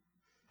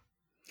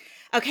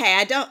 Okay,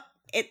 I don't.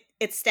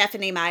 It's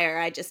Stephenie Meyer.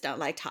 I just don't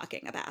like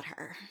talking about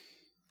her.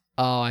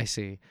 Oh, I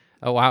see.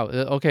 Oh, wow.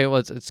 Okay, well,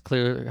 it's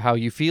clear how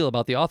you feel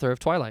about the author of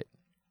Twilight.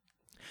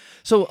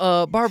 So,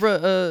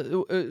 Barbara,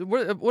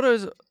 what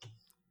is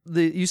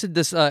you said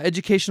this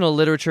educational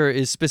literature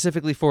is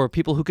specifically for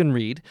people who can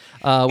read,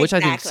 which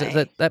Exactly. I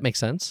think that makes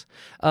sense.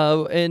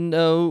 And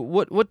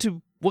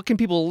what can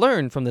people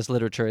learn from this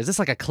literature? Is this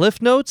like a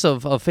Cliff Notes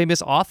of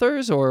famous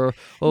authors, or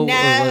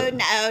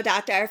No,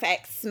 Dr.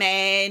 Fix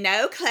Me.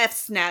 No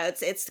Cliff's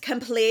Notes. It's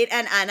complete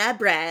and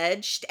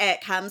unabridged.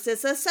 It comes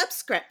as a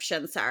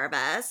subscription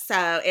service,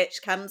 so it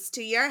comes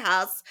to your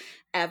house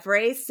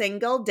every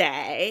single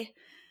day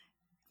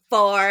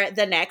for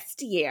the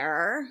next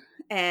year,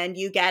 and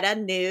you get a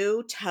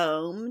new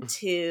tome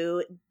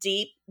to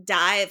deep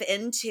dive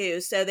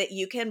into so that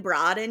you can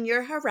broaden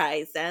your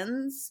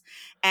horizons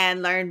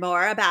and learn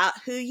more about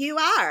who you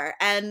are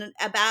and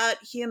about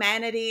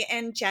humanity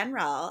in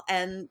general.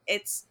 And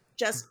it's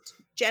just,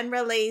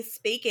 generally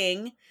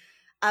speaking,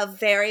 a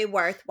very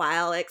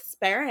worthwhile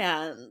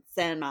experience,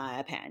 in my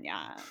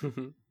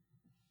opinion.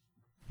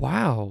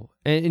 Wow.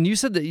 And you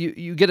said that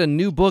you get a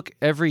new book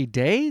every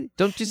day?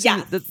 Don't you see?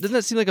 Yes. Doesn't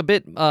that seem like a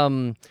bit?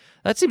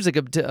 That seems like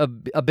a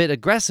bit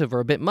aggressive or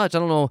a bit much. I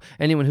don't know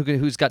anyone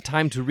who's got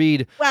time to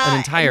read an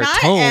entire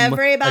tome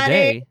a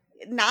day.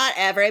 Not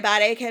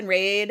everybody can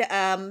read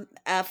a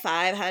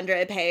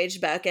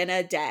 500-page book in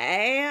a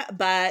day,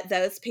 but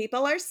those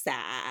people are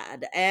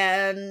sad,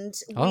 and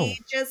we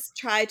just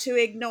try to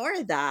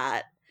ignore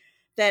that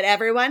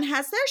everyone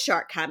has their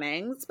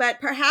shortcomings,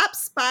 but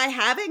perhaps by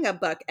having a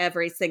book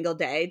every single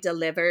day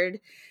delivered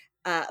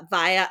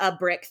via a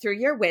brick through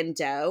your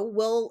window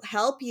will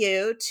help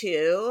you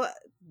to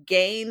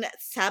gain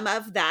some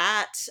of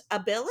that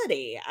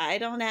ability. I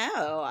don't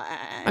know.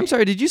 I'm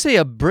sorry, did you say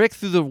a brick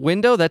through the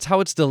window? That's how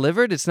it's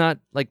delivered? It's not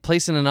like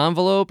placed in an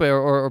envelope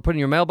or put in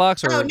your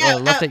mailbox or no.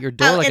 left at your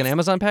door like an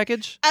Amazon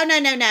package? Oh,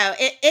 no.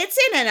 It's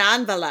in an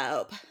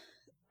envelope.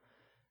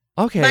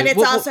 Okay. But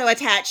it's also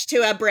attached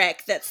to a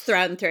brick that's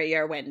thrown through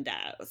your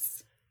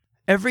windows.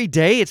 Every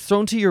day it's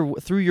thrown to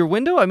through your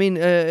window? I mean,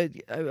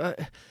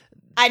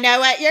 I know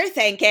what you're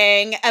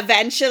thinking.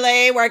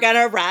 Eventually, we're going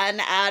to run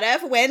out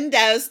of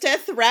windows to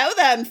throw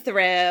them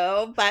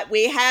through, but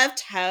we have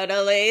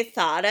totally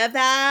thought of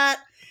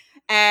that.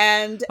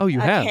 And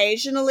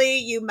occasionally,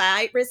 you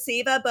might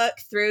receive a book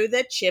through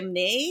the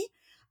chimney.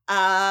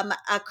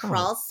 A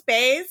crawl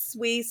space,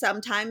 we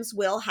sometimes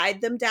will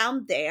hide them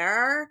down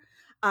there.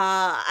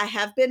 I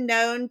have been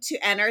known to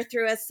enter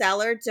through a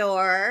cellar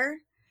door,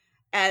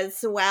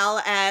 as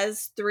well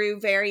as through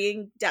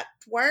varying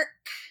ductwork.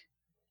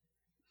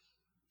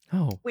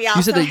 Oh, we also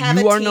you said have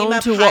that you a are team known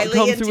of to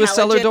come through a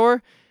cellar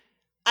door?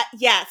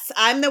 Yes,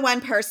 I'm the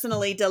one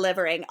personally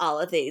delivering all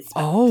of these books.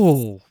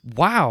 Oh,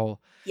 wow.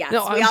 Yes,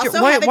 now, we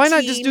also why, have a why team.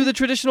 not just do the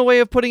traditional way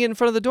of putting it in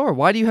front of the door?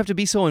 Why do you have to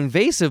be so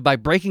invasive by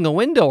breaking a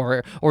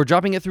window or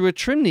dropping it through a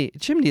chimney?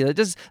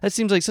 That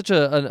seems like such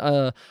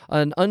an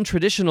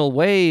untraditional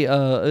way.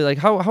 Like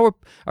how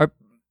are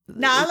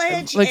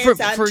knowledge like is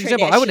for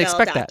example, I would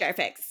expect Dr. that.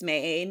 Fix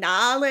Me.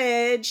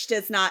 Knowledge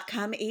does not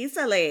come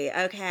easily,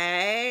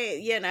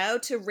 okay?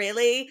 To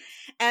really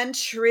and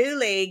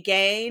truly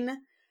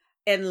gain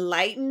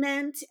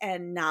enlightenment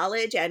and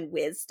knowledge and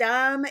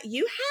wisdom,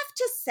 you have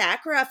to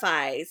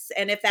sacrifice.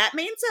 And if that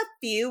means a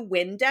few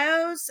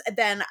windows,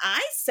 then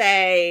I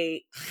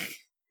say...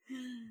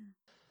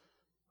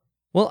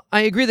 Well,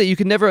 I agree that you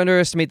can never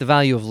underestimate the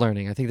value of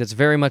learning. I think that's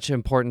very much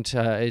important.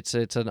 It's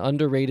an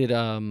underrated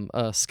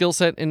skill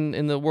set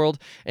in the world.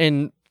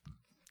 And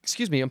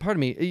excuse me, and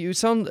pardon me, you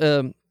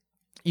sound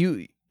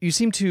you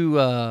seem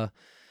to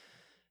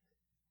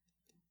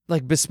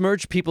like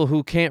besmirch people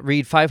who can't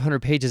read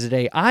 500 pages a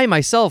day. I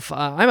myself,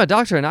 I'm a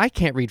doctor, and I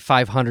can't read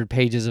 500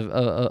 pages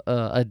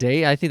a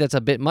day. I think that's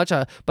a bit much.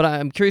 But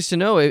I'm curious to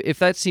know if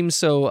that seems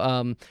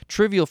so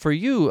trivial for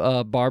you,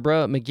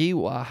 Barbara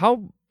McGee.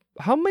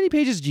 How many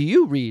pages do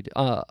you read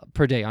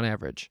per day on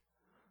average?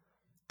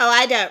 Oh,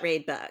 I don't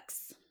read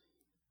books.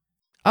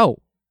 Oh,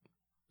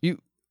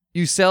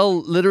 you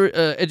sell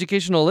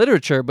educational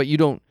literature, but you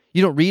don't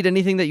read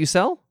anything that you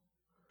sell?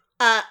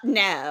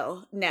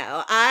 No.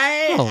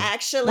 I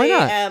actually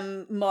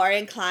am more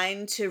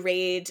inclined to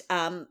read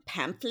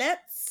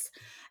pamphlets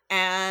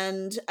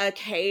and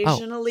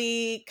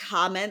occasionally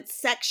comment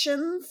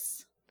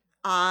sections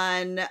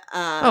on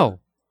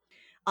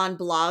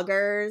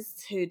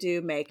bloggers who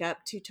do makeup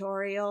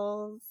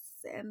tutorials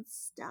and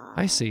stuff.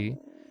 I see.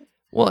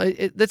 Well,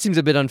 that seems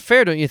a bit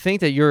unfair, don't you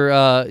think? That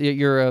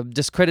you're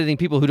discrediting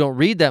people who don't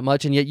read that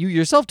much, and yet you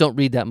yourself don't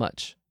read that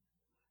much.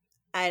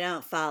 I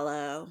don't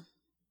follow.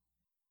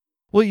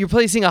 Well, you're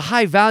placing a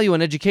high value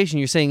on education.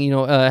 You're saying,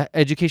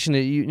 education,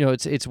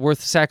 it's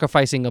worth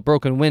sacrificing a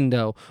broken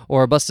window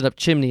or a busted up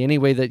chimney, any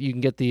way that you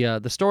can get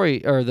the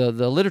story or the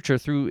literature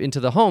through into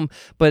the home.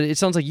 But it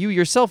sounds like you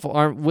yourself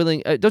aren't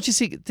willing. Don't you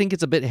think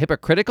it's a bit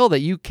hypocritical that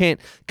you can't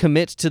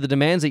commit to the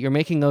demands that you're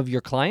making of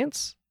your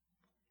clients?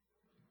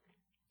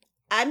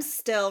 I'm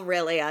still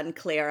really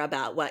unclear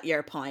about what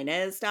your point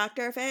is,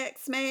 Dr.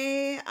 Fix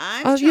Me.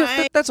 I'm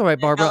trying that's all right,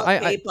 Barbara. to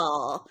help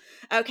people.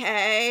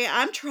 Okay?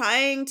 I'm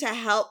trying to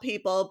help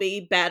people be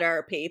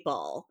better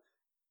people.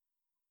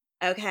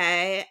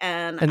 Okay?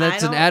 And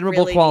that's I don't an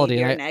admirable really quality.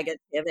 Need your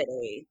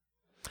negativity.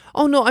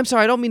 Oh, no, I'm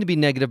sorry. I don't mean to be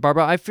negative,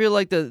 Barbara. I feel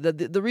like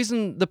the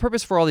reason, the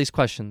purpose for all these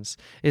questions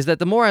is that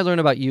the more I learn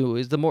about you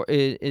is the more,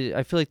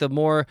 I feel like the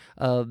more...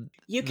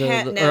 you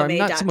can't know me,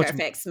 Dr.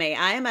 Fix Me.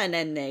 I am an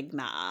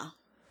enigma.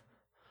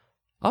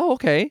 Oh,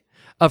 okay.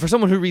 For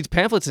someone who reads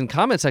pamphlets and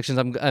comment sections,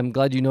 I'm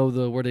glad you know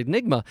the word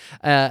enigma.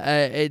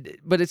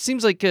 But it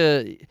seems like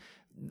the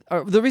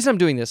reason I'm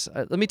doing this,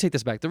 let me take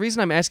this back. The reason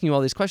I'm asking you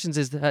all these questions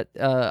is that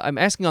I'm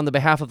asking on the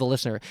behalf of the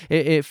listener.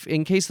 If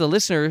in case the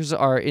listeners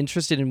are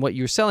interested in what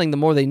you're selling, the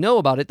more they know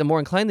about it, the more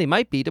inclined they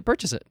might be to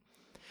purchase it.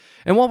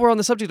 And while we're on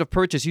the subject of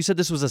purchase, you said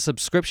this was a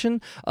subscription.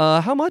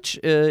 How much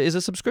is a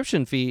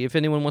subscription fee if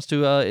anyone wants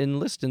to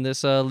enlist in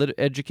this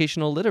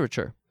educational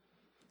literature?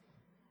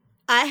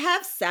 I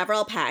have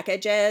several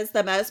packages.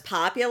 The most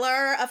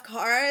popular, of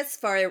course,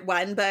 for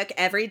one book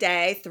every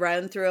day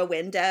thrown through a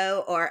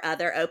window or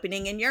other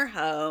opening in your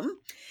home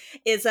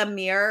is a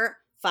mere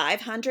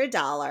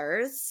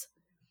 $500.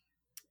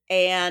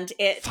 And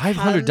it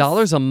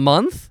 $500 a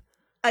month?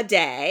 A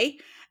day.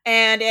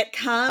 And it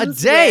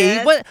comes a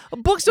day. with,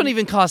 what books don't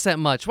even cost that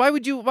much. Why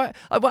would you?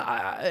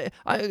 I'm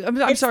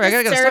sorry.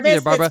 I gotta stop you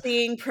there, Barbara. It's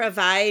being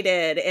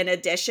provided. In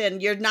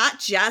addition, you're not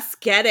just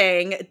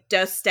getting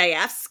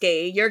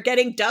Dostoevsky. You're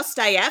getting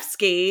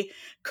Dostoevsky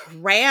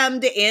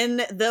crammed in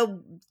the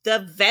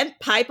vent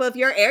pipe of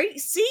your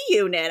AC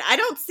unit. I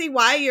don't see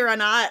why you're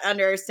not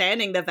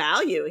understanding the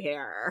value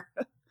here.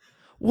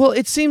 Well,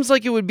 it seems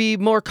like it would be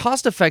more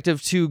cost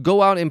effective to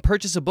go out and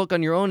purchase a book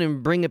on your own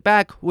and bring it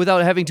back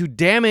without having to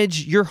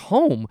damage your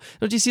home.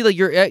 Don't you see? Like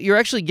you're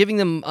actually giving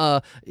them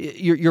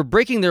you're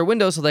breaking their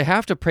window, so they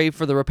have to pay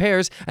for the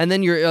repairs, and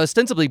then you're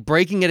ostensibly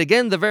breaking it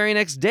again the very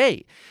next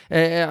day.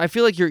 I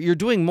feel like you're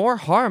doing more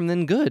harm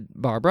than good,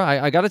 Barbara.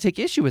 I got to take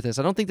issue with this.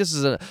 I don't think this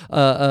is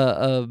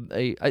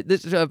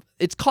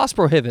it's cost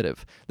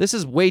prohibitive. This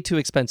is way too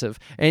expensive,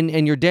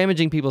 and you're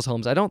damaging people's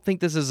homes. I don't think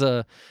this is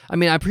I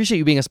mean, I appreciate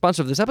you being a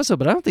sponsor of this episode,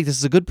 but I don't think this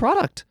is a good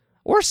product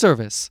or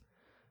service.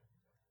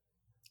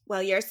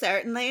 Well, you're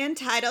certainly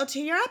entitled to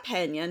your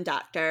opinion,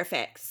 Dr.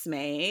 Fix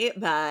Me,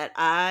 but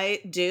I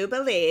do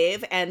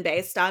believe, and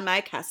based on my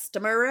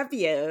customer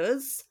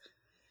reviews,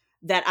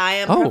 that I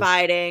am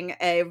providing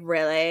a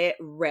really,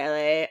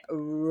 really,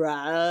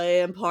 really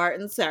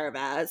important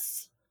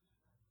service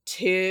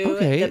to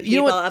the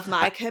people of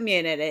my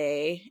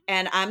community.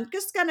 And I'm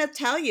just going to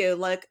tell you,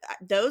 look,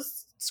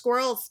 those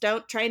squirrels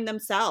don't train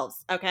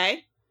themselves,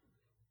 okay?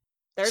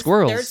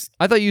 Squirrels?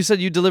 I thought you said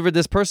you delivered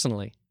this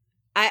personally.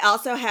 I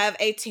also have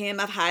a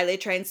team of highly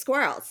trained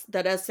squirrels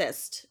that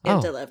assist in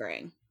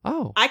delivering.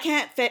 Oh. I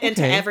can't fit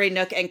into every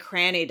nook and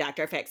cranny,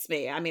 Dr. Fix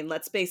Me. I mean,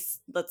 let's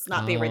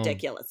not be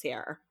ridiculous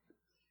here.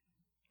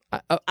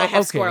 I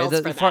have squirrels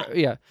for that.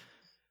 Yeah.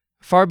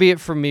 Far be it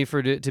from me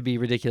to be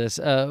ridiculous.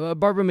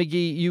 Barbara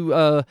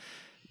McGee,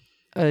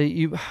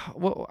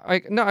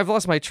 I've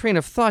lost my train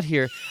of thought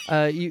here.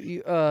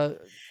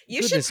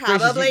 You should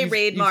probably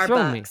read more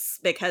books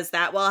because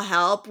that will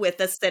help with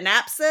the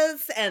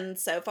synapses and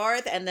so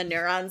forth and the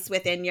neurons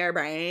within your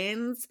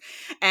brains.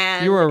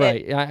 And you were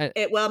right.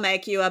 It will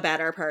make you a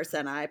better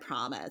person, I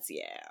promise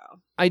you.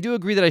 I do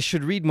agree that I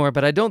should read more,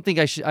 but I don't think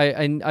I should.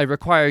 I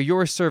require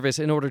your service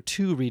in order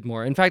to read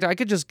more. In fact, I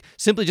could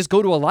simply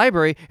go to a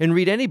library and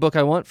read any book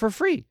I want for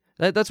free.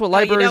 That's what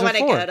libraries are for. You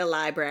don't want to go to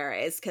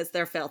libraries because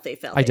they're filthy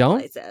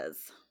places.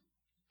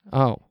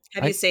 Oh.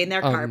 Have you seen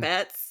their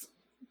carpets?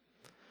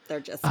 They're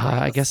just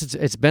I guess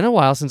it's been a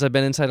while since I've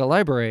been inside a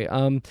library.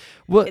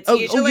 It's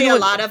usually a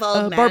lot of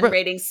old men Barbara,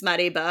 reading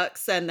smutty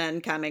books and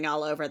then coming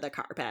all over the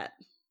carpet.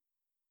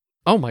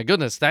 Oh my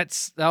goodness,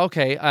 that's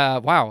okay.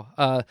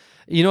 Wow.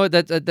 You know what?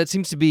 That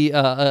seems to be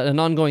an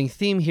ongoing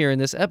theme here in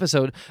this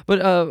episode.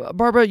 But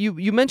Barbara,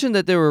 you mentioned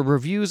that there were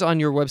reviews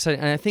on your website,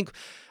 and I think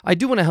I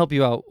do want to help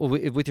you out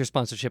with your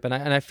sponsorship. And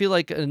I feel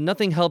like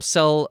nothing helps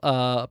sell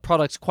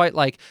products quite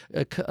like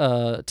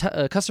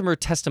customer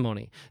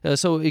testimony.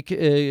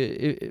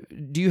 Do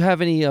you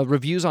have any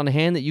reviews on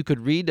hand that you could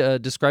read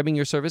describing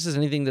your services?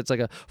 Anything that's like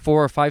a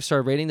 4 or 5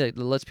 star rating that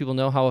lets people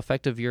know how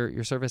effective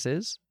your service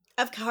is?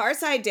 Of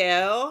course I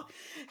do.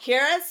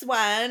 Here is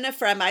one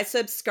from my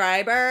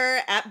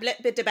subscriber at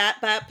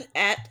blipbidabapbup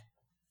at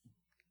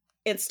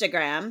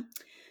Instagram.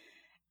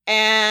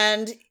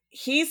 And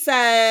he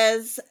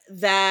says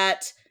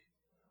that,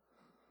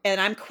 and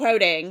I'm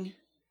quoting,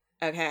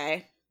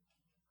 okay,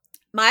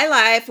 "My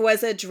life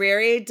was a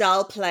dreary,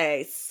 dull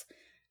place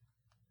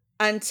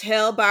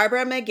until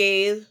Barbara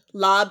McGee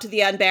lobbed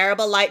the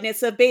unbearable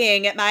lightness of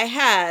being at my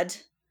head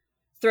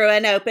through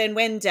an open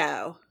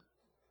window.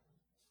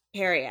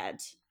 Period."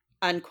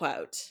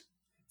 Unquote.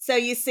 So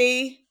you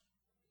see,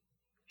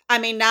 I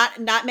mean,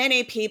 not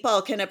many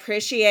people can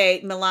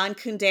appreciate Milan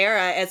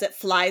Kundera as it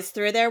flies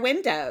through their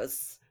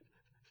windows.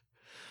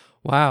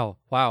 Wow.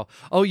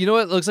 Oh, you know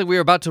what? It looks like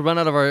we're about to run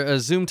out of our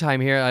Zoom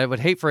time here. I would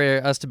hate for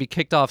us to be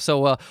kicked off.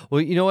 So,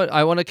 well, you know what?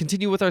 I want to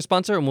continue with our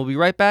sponsor, and we'll be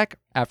right back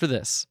after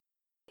this.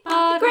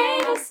 The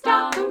greatest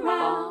dog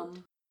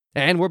around.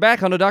 And we're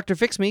back on a Dr.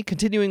 Fix Me,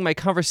 continuing my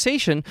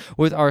conversation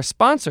with our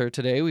sponsor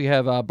today. We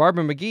have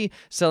Barbara McGee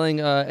selling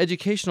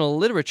educational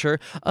literature.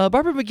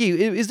 Barbara McGee,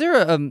 is there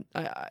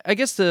I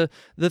guess the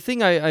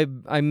thing I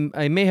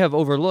may have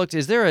overlooked,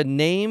 is there a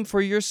name for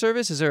your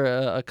service? Is there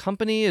a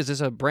company? Is this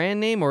a brand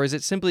name, or is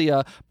it simply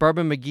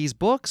Barbara McGee's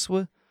Books?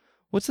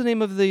 What's the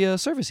name of the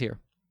service here?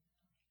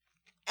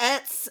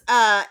 It's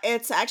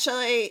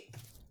actually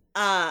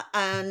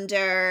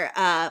under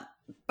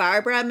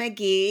Barbara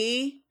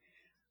McGee.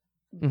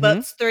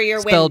 Books Through Your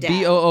Spelled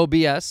Window.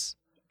 Boobs.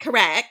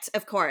 Correct,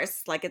 of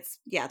course. Like it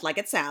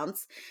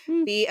sounds.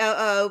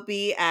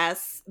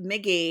 Boobs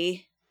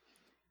McGee.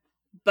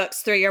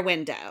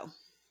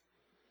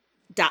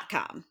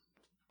 BooksThroughYourWindow.com.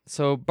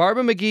 So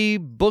Barbara McGee,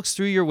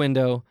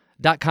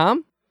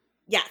 BooksThroughYourWindow.com?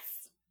 Yes.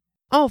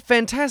 Oh,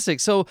 fantastic.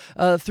 So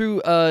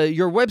through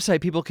your website,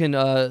 people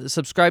can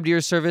subscribe to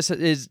your service.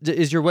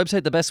 Is your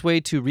website the best way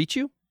to reach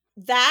you?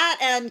 That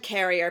and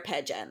Carrier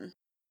Pigeon.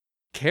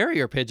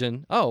 Carrier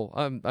Pigeon? Oh,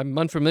 I'm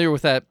unfamiliar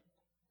with that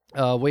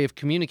way of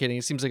communicating.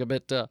 It seems like a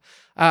bit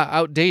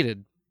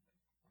outdated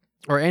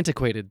or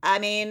antiquated. I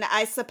mean,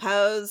 I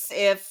suppose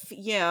if,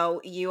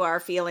 you are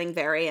feeling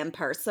very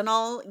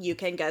impersonal, you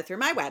can go through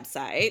my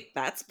website.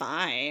 That's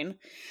fine.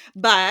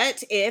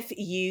 But if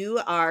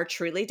you are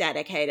truly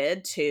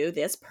dedicated to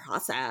this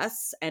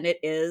process, and it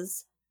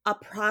is a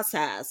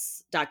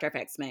process, Dr.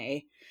 Fix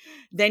Me,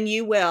 then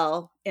you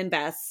will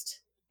invest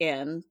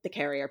in the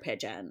Carrier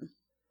Pigeon.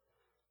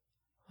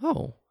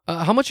 Oh,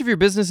 how much of your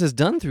business is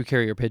done through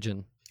Carrier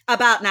Pigeon?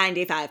 About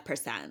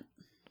 95%.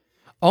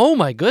 Oh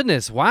my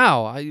goodness!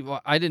 Wow,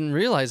 I didn't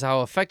realize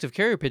how effective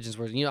carrier pigeons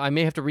were. I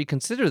may have to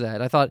reconsider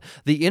that. I thought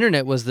the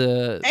internet was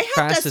the They helped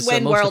fastest, us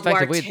win most World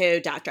War effective way. II,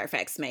 Dr.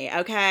 Fix Me,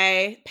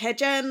 okay?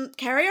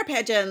 Carrier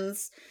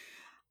pigeons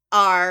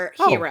are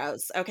Oh.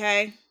 heroes,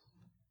 okay?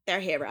 They're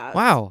heroes.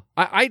 Wow,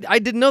 I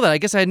didn't know that. I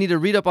guess I need to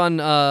read up on.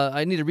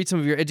 I need to read some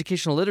of your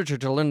educational literature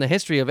to learn the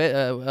history of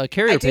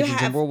carrier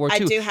pigeons in World War II.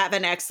 I do have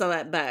an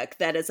excellent book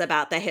that is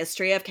about the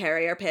history of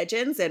carrier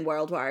pigeons in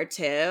World War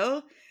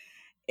II.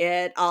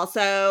 It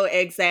also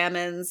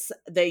examines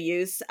the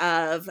use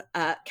of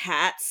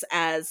cats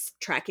as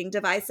tracking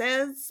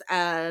devices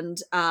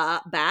and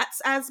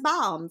bats as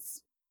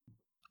bombs.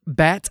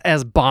 Bats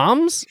as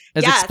bombs?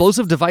 As Yes.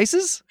 explosive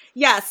devices?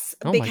 Yes,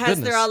 Oh my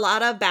because there are a goodness.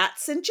 lot of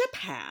bats in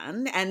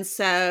Japan. And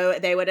so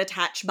they would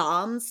attach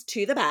bombs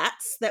to the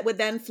bats that would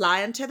then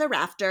fly into the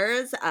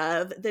rafters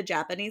of the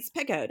Japanese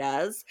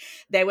pagodas.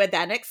 They would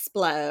then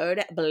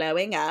explode,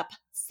 blowing up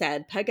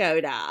said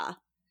pagoda.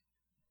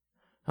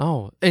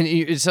 Oh,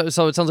 and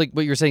so it sounds like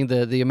what you're saying.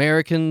 The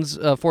Americans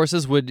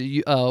forces would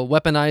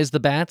weaponize the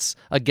bats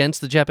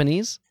against the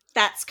Japanese.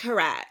 That's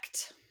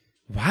correct.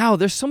 Wow,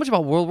 there's so much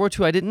about World War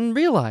II I didn't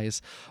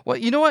realize. Well,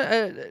 you know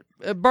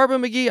what, Barbara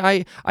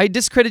McGee, I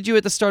discredited you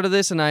at the start of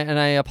this, and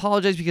I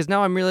apologize because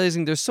now I'm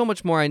realizing there's so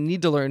much more I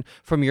need to learn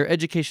from your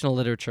educational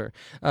literature.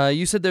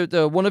 You said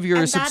that one of your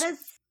And that is,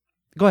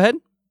 Go ahead.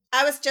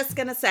 I was just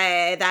going to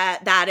say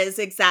that is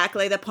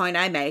exactly the point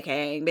I'm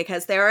making,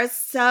 because there is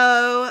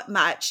so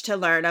much to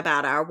learn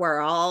about our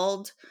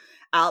world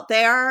out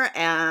there.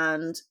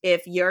 And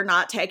if you're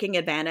not taking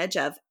advantage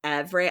of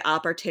every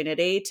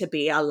opportunity to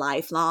be a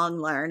lifelong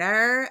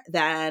learner,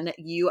 then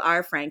you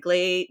are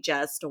frankly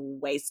just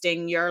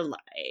wasting your life.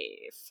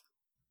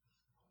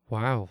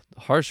 Wow,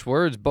 harsh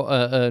words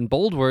and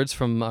bold words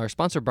from our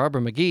sponsor,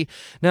 Barbara McGee.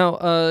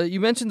 Now,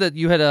 you mentioned that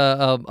you had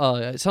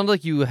it sounded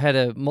like you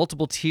had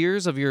multiple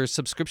tiers of your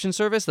subscription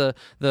service.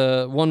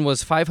 The one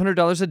was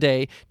 $500 a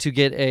day to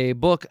get a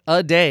book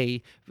a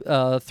day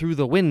through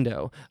the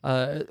window.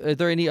 Are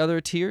there any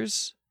other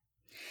tiers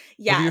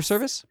of your Yes.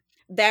 service?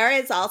 There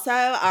is also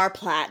our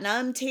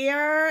platinum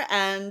tier,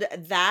 and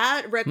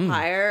that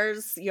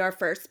requires your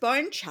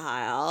firstborn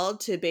child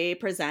to be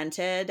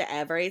presented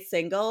every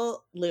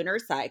single lunar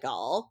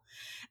cycle.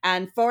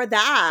 And for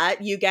that,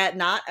 you get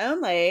not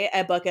only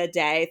a book a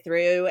day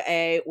through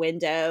a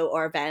window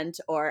or vent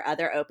or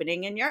other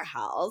opening in your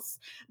house,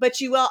 but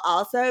you will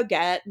also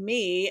get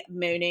me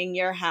mooning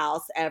your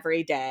house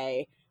every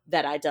day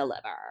that I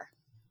deliver.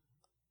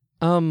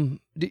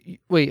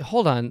 Wait,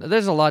 hold on.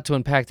 There's a lot to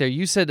unpack there.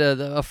 You said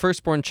a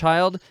firstborn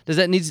child. Does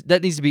that needs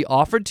to be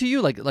offered to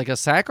you, like a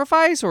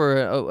sacrifice or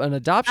an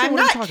adoption? I'm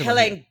What are you not talking about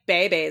here? killing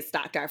babies,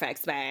 Dr.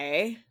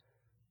 Fixbay.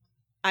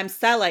 I'm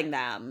selling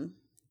them.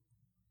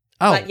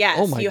 Oh, But yes,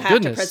 oh my you have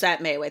goodness. to present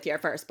me with your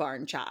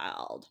firstborn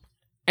child.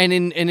 And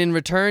in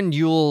return,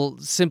 you'll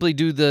simply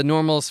do the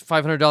normal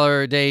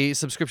 $500 a day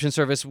subscription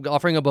service,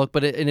 offering a book.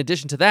 But in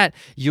addition to that,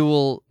 you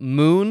will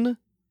moon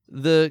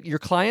your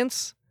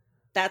clients.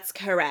 That's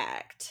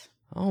correct.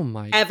 Oh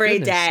my! Every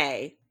goodness.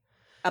 day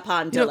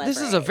upon delivery.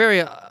 This is a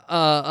very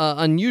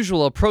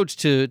unusual approach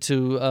to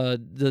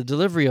the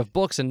delivery of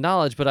books and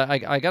knowledge. But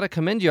I got to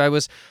commend you. I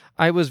was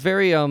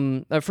very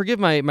forgive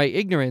my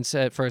ignorance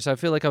at first. I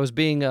feel like I was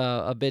being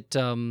a bit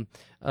cruel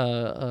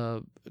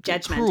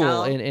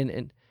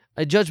Judgmental.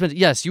 and judgment.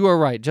 Yes, you are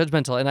right.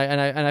 Judgmental, and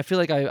I feel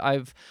like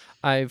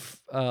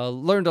I've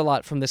learned a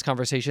lot from this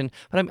conversation.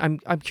 But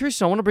I'm curious.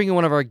 So I want to bring in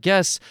one of our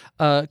guests,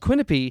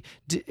 Quinnipi.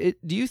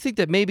 Do you think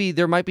that maybe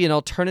there might be an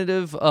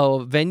alternative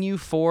venue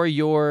for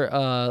your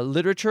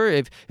literature?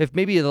 If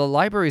maybe the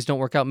libraries don't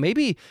work out,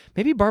 maybe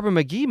Barbara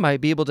McGee might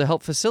be able to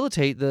help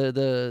facilitate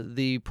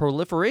the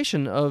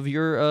proliferation of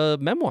your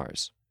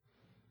memoirs.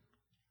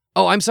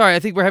 Oh, I'm sorry. I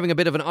think we're having a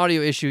bit of an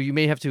audio issue. You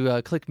may have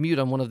to click mute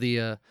on one of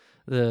the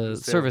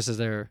services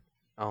there.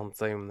 On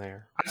Zoom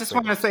there. I just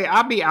want to say,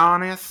 I'll be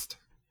honest.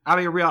 I'll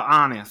be real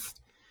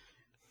honest.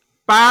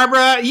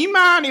 Barbara, you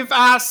mind if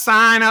I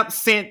sign up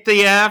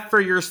Cynthia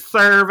for your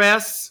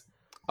service?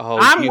 Oh,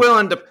 I'm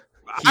willing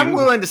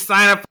to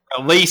sign up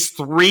for at least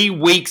 3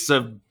 weeks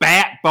of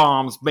bat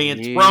bombs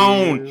being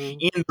thrown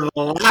into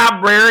the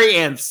library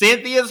and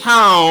Cynthia's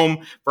home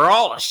for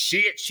all the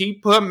shit she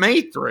put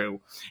me through.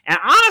 And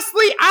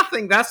honestly, I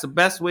think that's the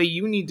best way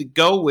you need to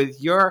go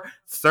with your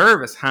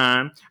service,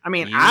 hon. I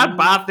mean, I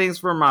buy things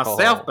for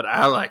myself, but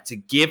I like to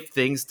give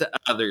things to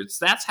others.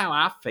 That's how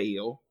I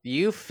feel.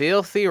 You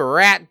filthy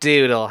rat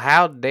doodle.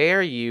 How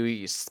dare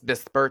you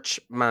besmirch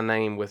my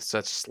name with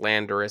such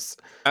slanderous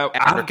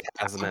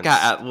advertisements? I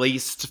got at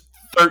least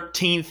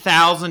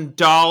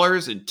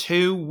 $13,000 and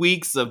 2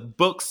 weeks of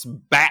books,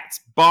 bats,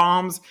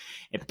 bombs,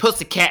 and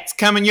pussycats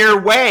coming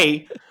your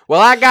way.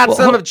 Well, I got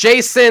some of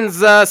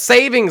Jason's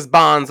savings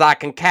bonds I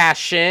can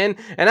cash in,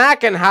 and I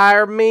can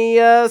hire me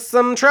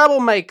some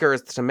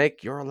troublemakers to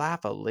make your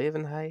life a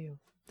living hell.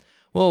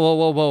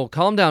 Whoa!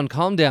 Calm down.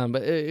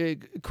 But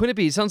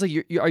Quinnipi, it sounds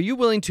like are you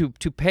willing to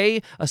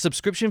pay a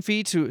subscription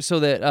fee so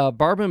that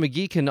Barbara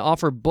McGee can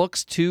offer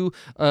books to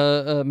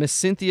Miss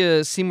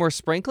Cynthia Seymour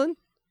Spranklin?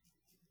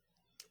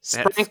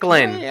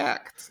 Sprinkling.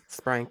 Correct.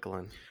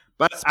 Sprinkling.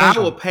 But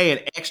Sprinkle. I will pay an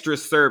extra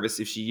service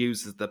if she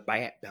uses the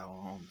bat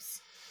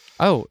bombs.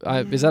 Oh,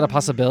 is that a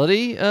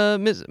possibility,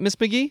 Miss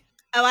McGee?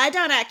 Oh, I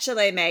don't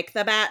actually make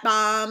the bat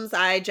bombs.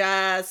 I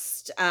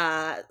just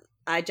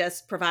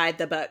provide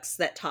the books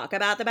that talk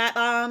about the bat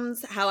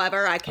bombs.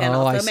 However, I can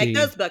Oh, I also see. make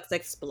those books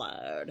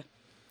explode.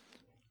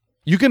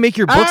 You can make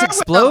your books well,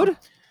 explode?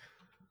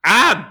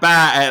 I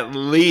buy at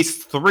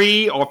least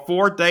 3 or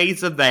 4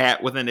 days of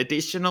that with an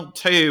additional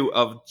 2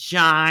 of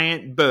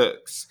giant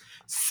books.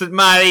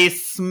 Smutty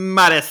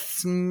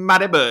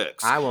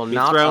books. I will Be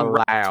not thrown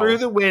right allow. through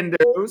the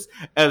windows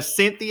of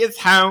Cynthia's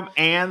home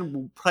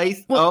and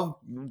place of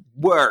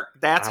work.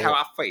 That's I how will-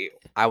 I feel.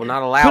 I will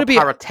not allow Could it be-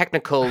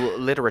 pyrotechnical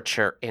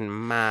literature in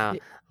my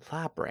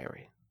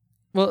library.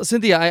 Well,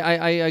 Cynthia,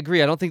 I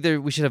agree. I don't think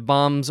that we should have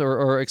bombs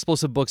or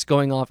explosive books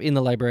going off in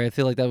the library. I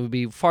feel like that would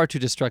be far too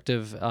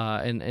destructive,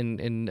 and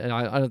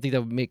I don't think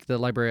that would make the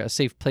library a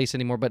safe place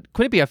anymore. But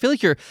Quinnippi, I feel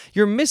like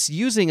you're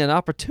misusing an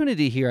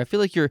opportunity here. I feel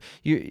like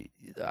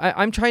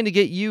I'm trying to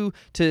get you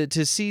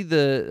to see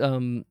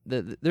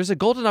there's a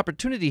golden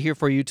opportunity here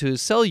for you to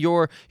sell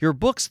your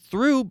books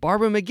through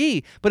Barbara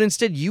McGee, but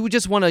instead you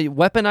just want to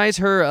weaponize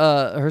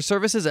her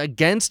services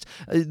against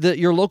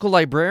your local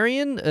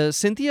librarian,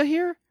 Cynthia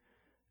here.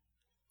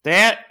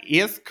 That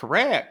is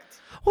correct.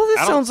 Well,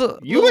 this sounds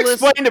You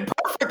explained it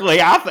perfectly.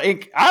 I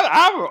think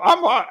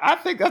I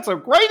think that's a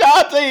great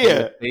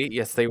idea.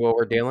 You see what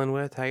we're dealing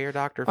with here,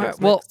 Dr. All right, Fix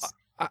well,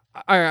 Mix?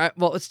 all right.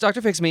 Well, it's Dr.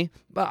 Fix Me,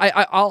 but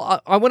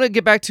I want to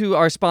get back to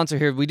our sponsor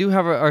here. We do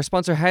have our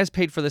sponsor has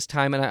paid for this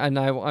time, and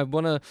I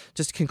want to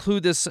just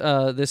conclude this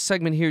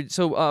segment here.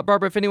 So,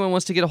 Barbara, if anyone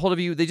wants to get a hold of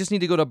you, they just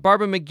need to go to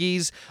Barbara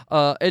McGee's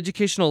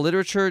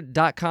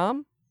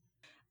educationalliterature.com.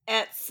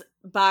 It's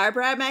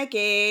Barbara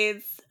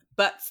McGee's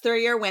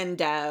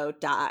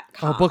booksthroughyourwindow.com.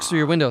 Oh, books through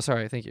your window.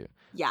 Sorry, thank you.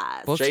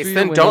 Yes. Books through your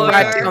Jason, window. don't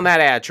write Or- down that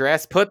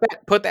address. Put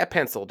that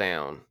pencil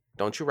down.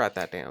 Don't you write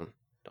that down.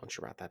 Don't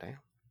you write that down.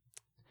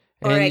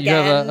 Or And you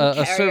again, have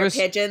a carrier service.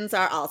 pigeons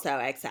are also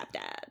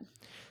accepted.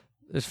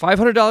 There's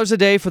 $500 a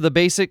day for the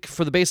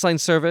baseline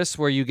service,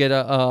 where you get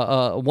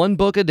a one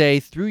book a day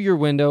through your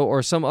window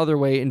or some other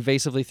way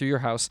invasively through your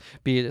house,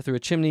 be it through a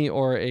chimney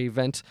or a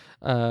vent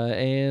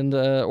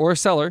or a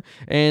cellar.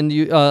 And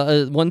you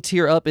one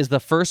tier up is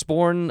the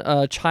firstborn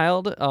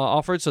child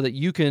offered, so that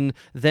you can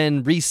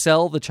then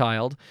resell the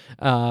child.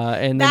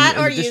 And That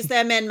then or in addition- use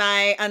them in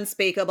my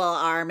unspeakable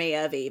army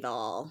of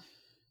evil.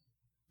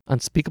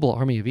 Unspeakable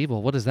Army of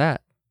Evil. What is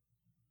that?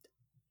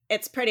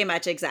 It's pretty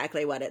much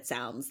exactly what it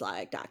sounds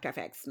like, Dr.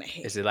 Fix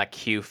Me. Is it like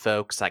Q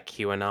folks, like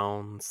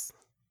QAnons?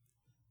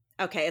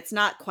 Okay, it's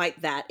not quite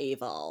that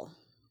evil.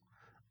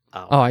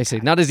 Oh, I see.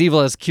 Not as evil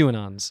as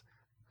QAnon's.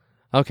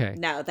 Okay.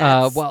 No,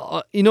 that's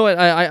You know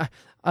what?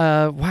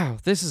 Wow,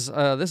 this is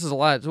a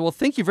lot. Well,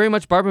 thank you very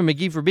much, Barbara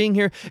McGee, for being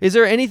here. Is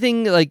there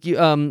anything like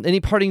any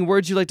parting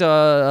words you'd like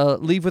to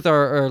leave with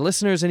our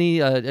listeners?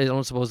 Any? I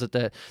don't suppose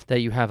that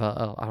you have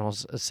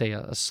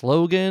a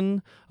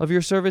slogan of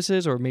your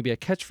services, or maybe a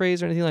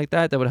catchphrase or anything like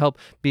that would help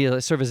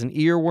serve as an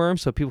earworm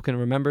so people can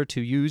remember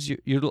to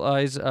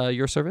utilize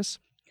your service.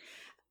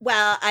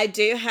 Well, I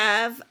do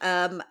have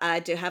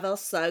a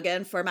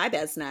slogan for my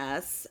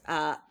business.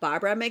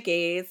 Barbara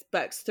McGee's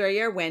Books Through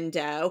Your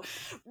Window.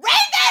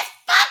 Read this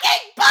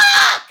fucking book!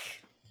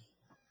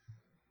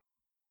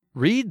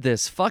 Read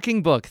this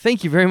fucking book.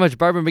 Thank you very much,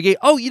 Barbara McGee.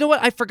 Oh, you know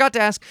what? I forgot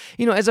to ask,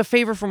 as a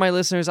favor for my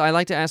listeners, I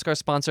like to ask our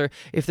sponsor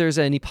if there's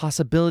any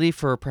possibility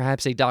for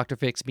perhaps a Dr.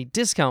 Fix Me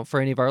discount for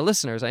any of our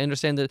listeners. I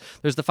understand that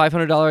there's the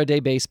 $500 a day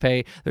base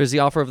pay. There's the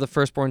offer of the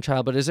firstborn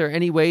child, but is there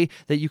any way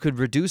that you could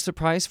reduce the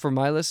price for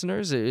my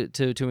listeners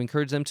to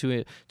encourage them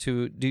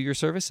to do your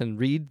service and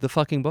read the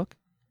fucking book?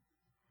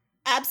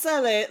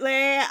 Absolutely.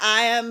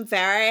 I am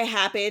very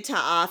happy to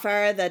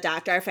offer the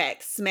Dr.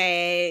 Fix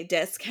Me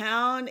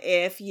discount.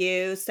 If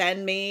you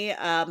send me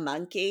a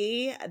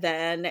monkey,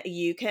 then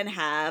you can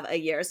have a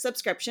year's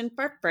subscription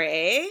for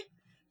free.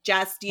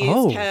 Just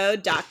use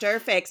code Dr.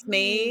 Fix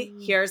Me.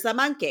 Here's a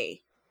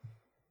monkey.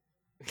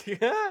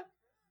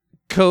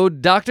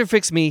 Code Dr.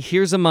 Fix Me,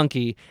 here's a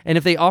monkey. And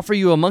if they offer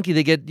you a monkey,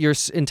 they get your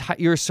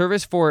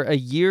service for a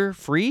year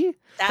free?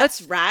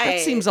 That's right. That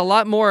seems a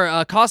lot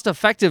more cost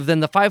effective than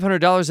the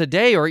 $500 a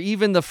day or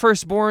even the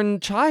firstborn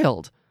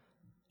child.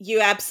 You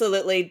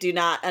absolutely do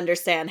not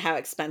understand how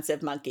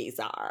expensive monkeys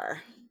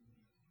are.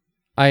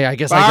 I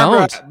guess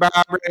Barbara, I don't.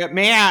 Barbara,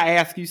 may I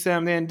ask you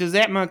something? Does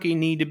that monkey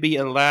need to be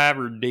alive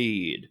or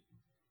dead?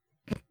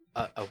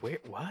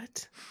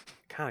 What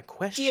kind of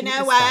question? Do you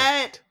know is what?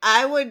 that?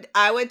 I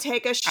would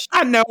take a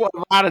I know a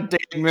lot of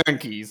dead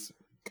monkeys.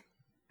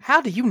 How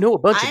do you know a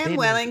bunch of I am dead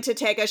willing to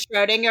take a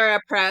Schrodinger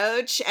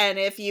approach, and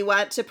if you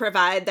want to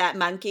provide that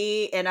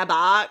monkey in a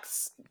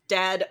box,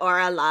 dead or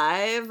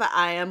alive,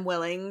 I am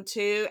willing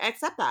to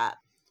accept that.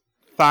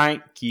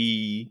 Thank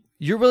you.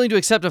 You're willing to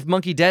accept a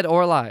monkey dead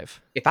or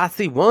alive? If I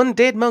see one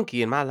dead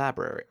monkey in my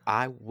library,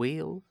 I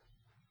will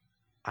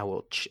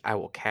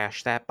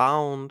cash that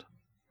bond.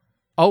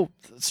 Oh,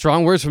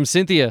 strong words from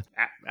Cynthia.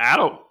 I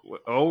don't.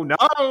 Oh no!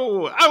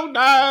 Oh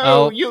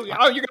no! You're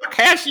gonna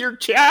cast your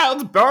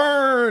child's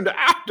burned.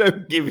 I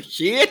don't give a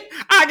shit.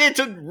 I get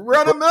to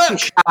run him up.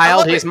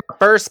 Child, he's my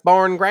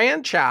firstborn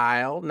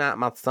grandchild, not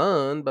my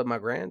son, but my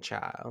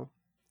grandchild.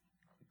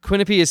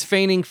 Quinnipi is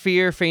feigning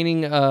fear,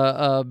 feigning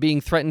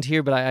being threatened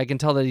here, but I can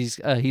tell that he's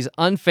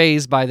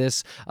unfazed by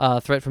this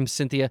threat from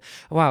Cynthia.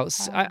 Wow,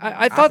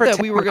 I thought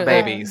that we were going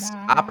gonna babies.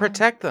 I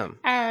protect them.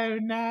 Oh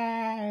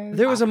no!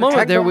 There was a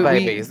moment there with we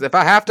babies. If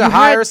I have to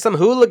hire some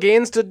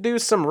hooligans to do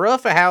some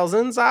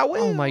roughhousings, I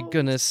will. Oh my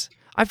goodness!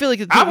 I feel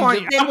like I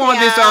want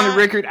this on the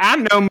record. I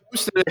know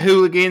most of the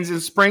hooligans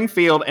in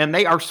Springfield, and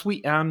they are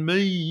sweet on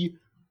me.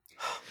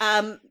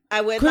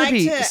 I would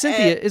Quinnipi, like to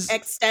Cynthia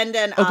extend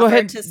an go offer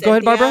ahead. to Cynthia. Go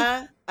ahead,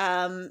 Barbara.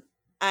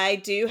 I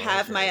do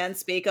have my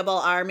unspeakable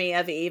army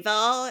of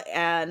evil,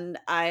 and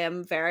I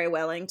am very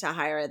willing to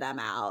hire them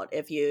out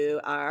if you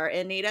are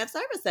in need of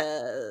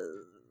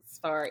services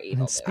for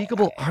evil.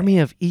 Unspeakable army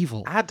of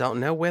evil. I don't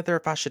know whether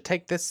if I should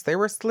take this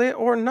seriously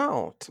or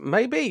not.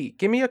 Maybe.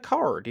 Give me a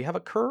card. Do you have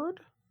a card?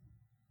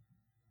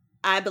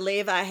 I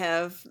believe I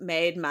have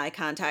made my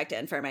contact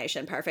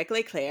information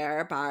perfectly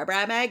clear.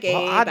 Barbara McGee.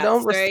 Well, I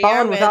don't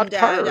respond without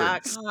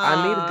cards.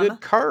 I need a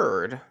good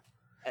card.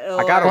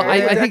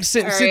 I think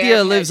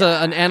Cynthia lives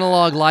an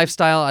analog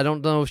lifestyle. I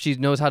don't know if she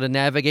knows how to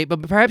navigate,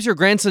 but perhaps your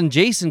grandson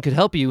Jason could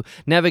help you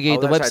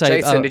navigate the website.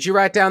 Right. Jason, did you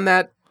write down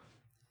that?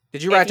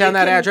 Did you write down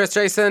that address,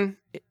 Jason?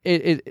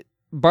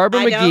 Barbara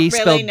McGee,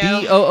 spelled Boobs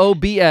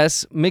McGee,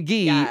 yes.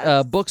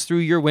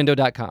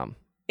 Booksthroughyourwindow.com.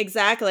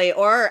 Exactly.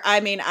 Or I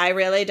mean, I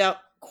really don't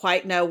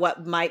quite know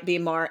what might be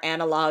more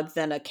analog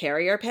than a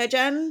carrier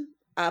pigeon,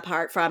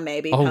 apart from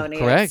maybe Pony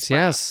correct. Express.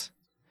 Yes.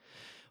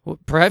 Well,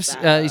 perhaps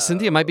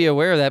Cynthia might be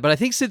aware of that, but I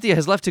think Cynthia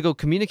has left to go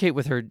communicate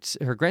with her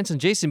grandson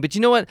Jason. But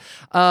you know what?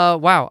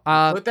 Wow!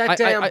 Put that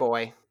down,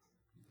 boy.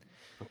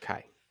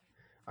 Okay.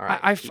 All right.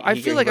 I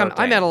feel like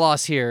I'm at a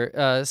loss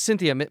here.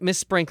 Cynthia,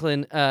 Miss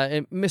Spranklin,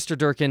 and Mr.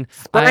 Durkin.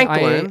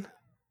 Spranklin.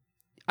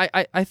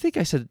 I think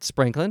I said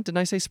Spranklin. Didn't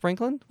I say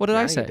Spranklin? What did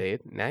I say? You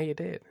did. Now you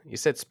did. You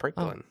said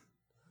Spranklin.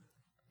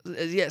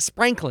 Yeah,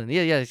 Spranklin.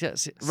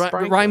 Yes.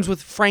 Rhymes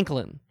with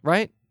Franklin,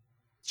 right?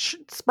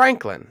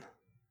 Spranklin.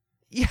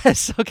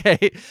 Yes.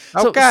 Okay.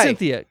 So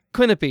Cynthia,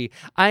 Quinnipi,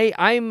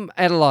 I'm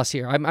at a loss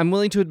here. I'm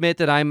willing to admit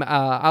that I'm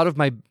out of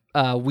my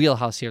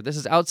wheelhouse here. This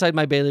is outside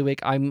my bailiwick.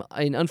 I'm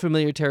in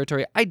unfamiliar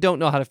territory. I don't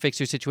know how to fix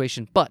your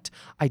situation, but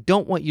I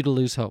don't want you to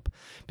lose hope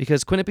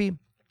because Quinnipi,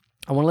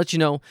 I want to let you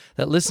know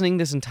that listening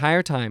this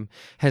entire time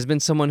has been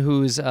someone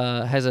who's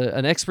has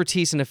an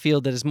expertise in a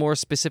field that is more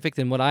specific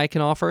than what I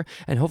can offer,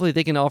 and hopefully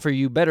they can offer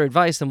you better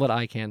advice than what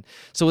I can.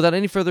 So without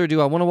any further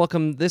ado, I want to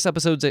welcome this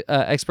episode's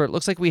expert.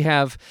 Looks like we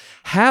have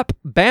Hap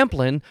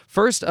Bamplin,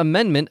 First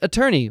Amendment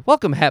attorney.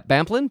 Welcome, Hap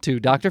Bamplin, to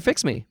Dr.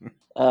 Fix Me.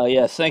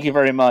 Yes, thank you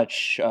very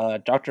much,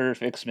 Dr.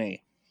 Fix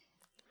Me.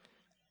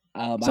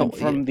 I'm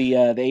from the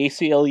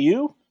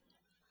ACLU.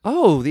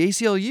 Oh, the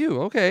ACLU,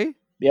 okay.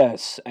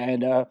 Yes,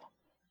 and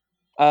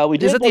we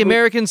did. Is that the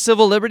American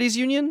Civil Liberties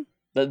Union?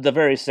 The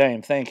very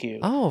same. Thank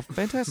you. Oh,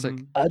 fantastic.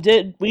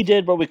 We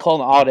did what we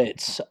call an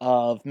audit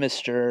of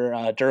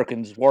Mr.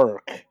 Durkin's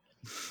work,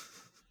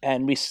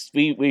 and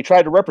we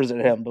tried to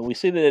represent him, but we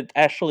see that it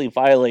actually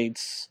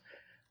violates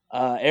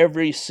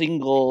every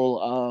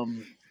single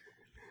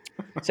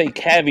say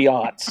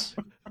caveats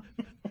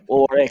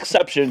or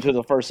exception to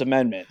the First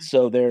Amendment.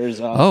 So there's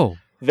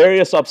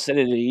various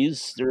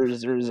obscenities.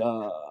 There's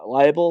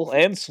libel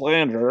and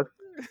slander.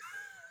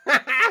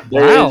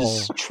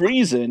 There's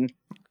treason.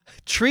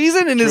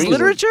 Treason in his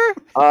literature?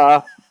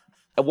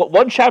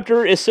 One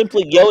chapter is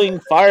simply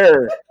yelling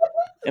fire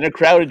in a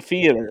crowded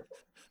theater.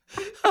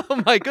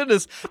 Oh my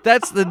goodness.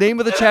 That's the name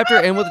of the chapter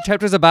and what the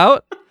chapter's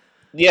about?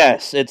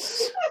 Yes,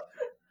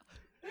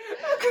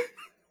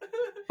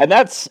 and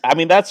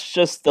that's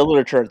just the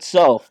literature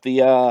itself.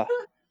 The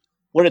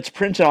what it's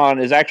printed on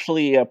is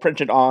actually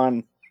printed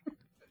on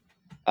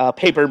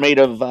paper made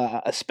of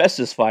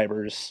asbestos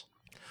fibers.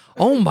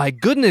 Oh my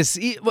goodness!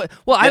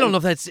 Well, I don't know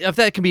if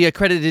that can be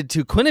accredited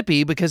to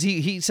Quinnipi because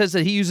he says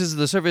that he uses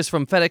the service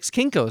from FedEx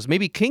Kinko's.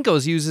 Maybe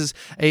Kinko's uses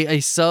a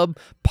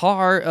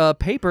subpar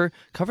paper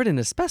covered in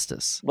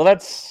asbestos. Well,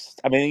 that's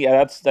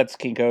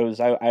Kinko's.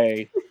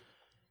 I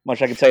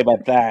much I can say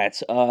about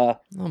that. Oh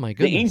my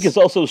goodness! The ink is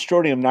also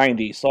strontium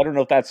 90, so I don't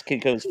know if that's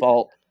Kinko's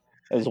fault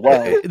as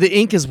well. The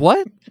ink is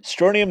what?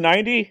 Strontium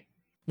 90.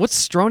 What's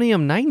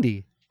strontium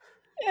 90?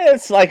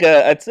 It's like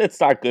it's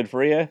not good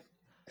for you.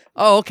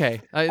 Oh, okay.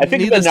 I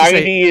think the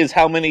 90 is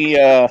how many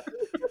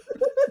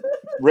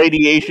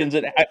radiations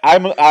it.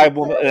 I'm an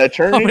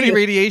attorney. How many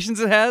radiations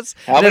it has?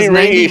 How many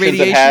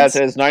radiations it has?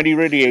 It has 90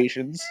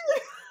 radiations.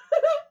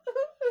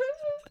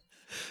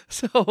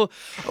 So,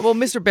 well,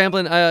 Mr.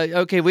 Bamplin,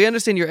 okay, we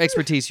understand your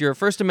expertise. You're a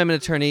First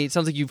Amendment attorney. It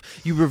sounds like you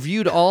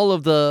reviewed all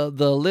of the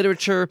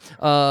literature,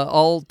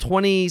 all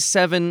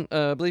 27,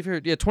 I believe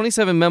here,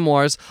 27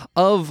 memoirs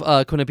of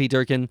Quinnipi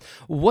Durkin.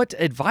 What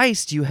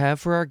advice do you have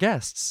for our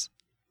guests?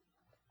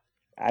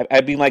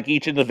 I mean, like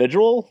each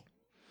individual?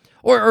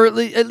 Or at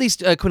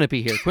least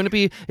Quinnipiac here.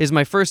 Quinnipiac is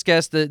my first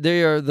guest.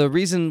 They are the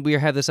reason we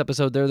have this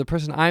episode. They're the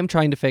person I'm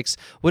trying to fix.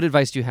 What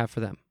advice do you have for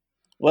them?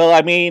 Well,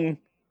 I mean,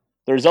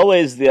 there's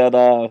always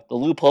the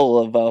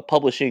loophole of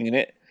publishing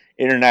in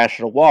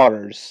international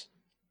waters.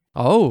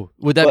 Oh,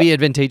 would that be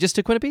advantageous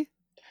to Quinnipiac?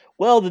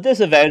 Well, the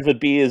disadvantage would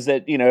be is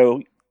that,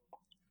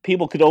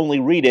 people could only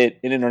read it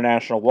in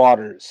international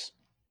waters.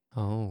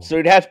 Oh. So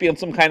it'd have to be on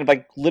some kind of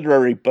like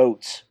literary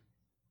boat,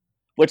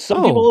 which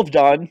some people have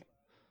done.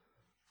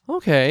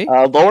 Okay.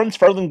 Lawrence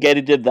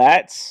Ferlinghetti did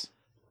that.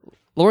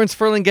 Lawrence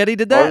Ferlinghetti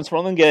did that? Lawrence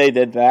Ferlinghetti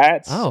did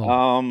that.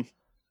 Oh.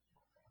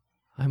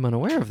 I'm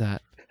unaware of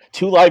that.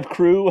 Two Live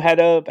Crew had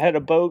a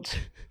boat.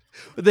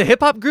 The hip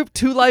hop group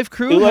Two Live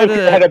Crew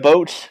had a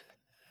boat.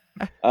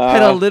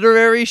 Had a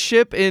literary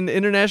ship in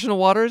international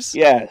waters?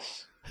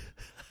 Yes.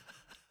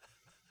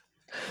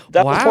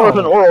 That was more of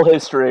an oral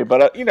history,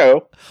 but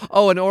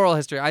Oh, an oral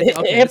history.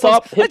 Okay. Hip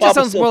hop. That just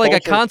sounds more like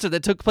a concert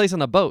that took place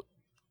on a boat.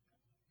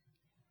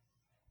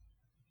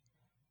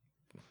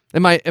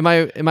 Am I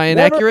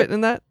inaccurate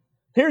in that?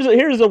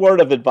 Here's a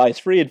word of advice,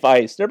 free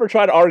advice. Never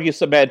try to argue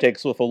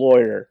semantics with a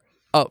lawyer.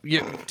 Oh,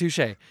 touche.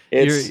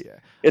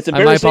 It's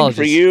embarrassing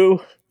for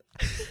you.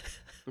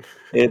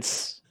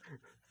 It's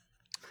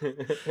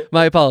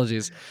my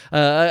apologies.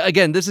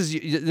 Again, this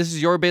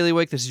is your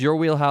bailiwick. This is your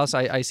wheelhouse.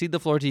 I cede the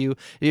floor to you.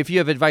 If you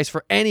have advice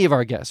for any of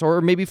our guests,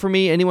 or maybe for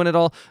me, anyone at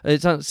all,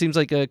 it seems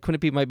like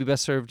Quinnipiac might be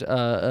best served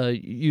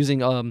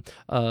using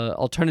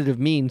alternative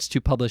means to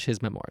publish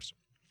his memoirs.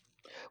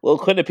 Well,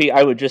 Quinnipiac,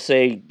 I would just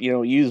say,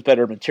 use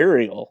better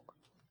material.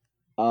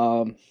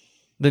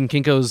 Than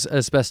Kinko's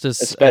asbestos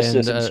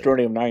and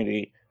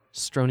strontium-90.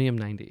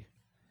 Strontium-90.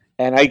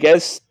 And I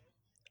guess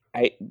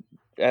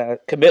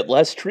commit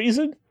less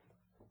treason?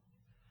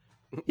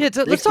 Yeah,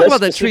 let's talk about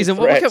that treason.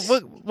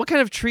 What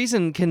kind of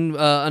treason can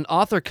an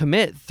author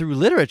commit through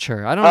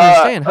literature? I don't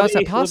understand. How is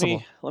that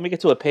possible? Let me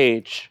get to a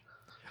page.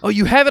 Oh,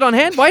 you have it on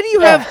hand? Why do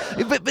you have...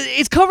 But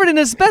it's covered in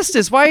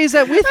asbestos. Why is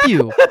that with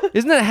you?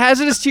 Isn't that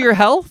hazardous to your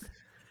health?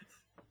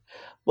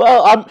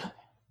 Well,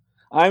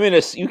 I'm in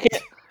a... You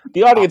can't...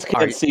 The audience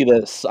can't see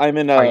this. I'm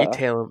in a...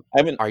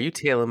 Are you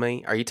telling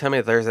me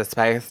there's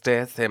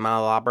asbestos in my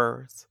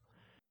libraries?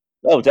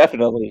 Oh,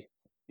 definitely.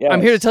 Yes.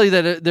 I'm here to tell you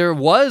that there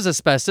was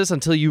asbestos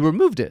until you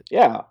removed it.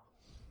 Yeah.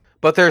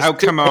 But there's... Oh,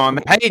 come on.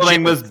 The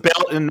building was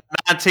built in the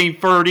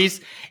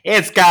 1930s.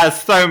 It's got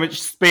so much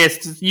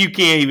asbestos, you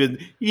can't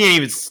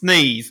even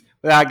sneeze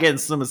without getting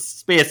some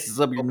asbestos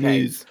up your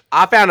nose.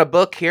 I found a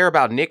book here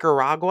about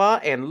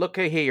Nicaragua, and look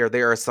at here.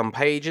 There are some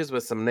pages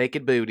with some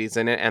naked booties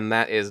in it, and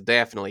that is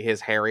definitely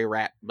his hairy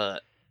rat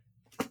butt.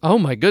 Oh,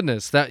 my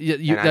goodness. That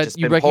you recognize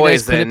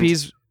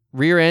Quinnipiac's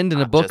rear end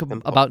in a book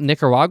about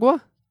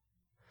Nicaragua?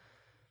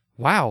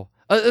 Wow.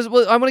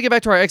 Well, I want to get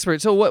back to our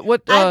expert. So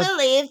what? I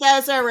believe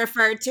those are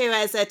referred to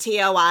as a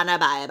Tijuana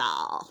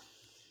Bible.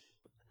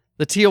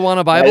 The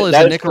Tijuana Bible is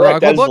a Nicaragua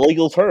book? That is a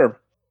legal term.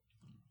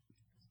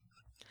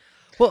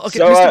 Well, okay,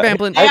 so, Mr.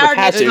 Bamplin. They are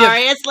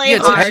notoriously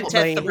hard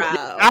to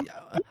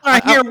throw.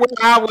 I hear where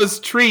I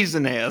was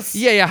treasonous.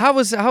 Yeah. How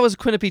was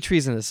Quinnipiac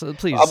treasonous?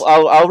 Please.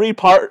 I'll read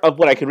part of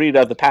what I can read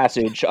out of the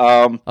passage.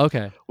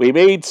 Okay. We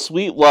made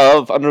sweet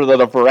love under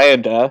the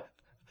veranda.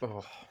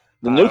 Oh.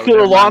 The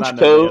nuclear launch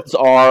codes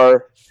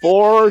are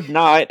 4,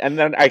 9, and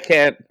then I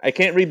can't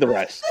read the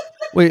rest.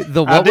 Wait,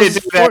 what was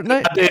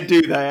Fortnite? I did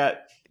do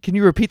that. Can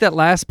you repeat that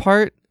last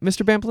part,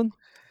 Mr. Bamplin?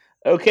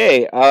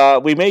 Okay,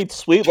 we made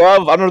sweet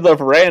love under the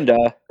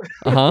veranda.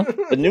 Uh-huh.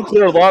 The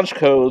nuclear launch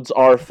codes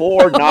are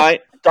 4, 9, ...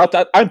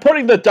 I'm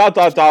putting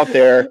the ...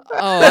 there.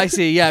 Oh, I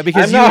see. Yeah,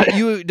 because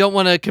you don't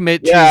want to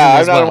commit treason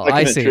as well. I don't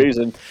want to commit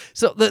treason.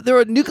 So there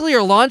are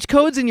nuclear launch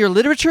codes in your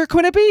literature,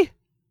 Quinnipiac?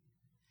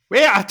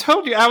 Yeah, I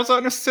told you I was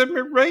on a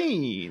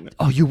submarine.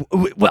 Oh,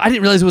 well, I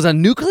didn't realize it was a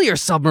nuclear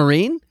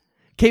submarine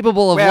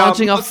capable of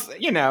launching off.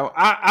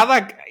 I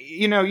like,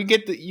 you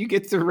get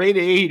the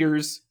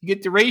radiators, you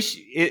get the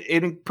ratio.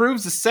 It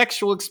improves the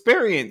sexual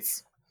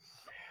experience.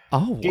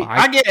 Oh,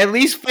 I get at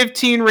least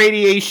 15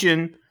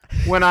 radiation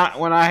when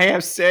I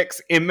have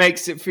sex. It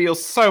makes it feel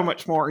so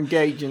much more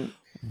engaging.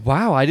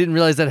 Wow, I didn't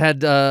realize that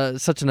had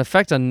such an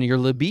effect on your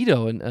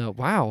libido. And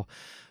wow,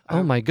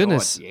 oh my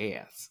goodness. God,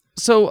 yes.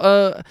 So,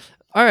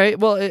 all right.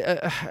 Well,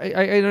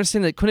 I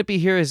understand that Quinnipiac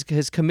here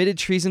has committed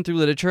treason through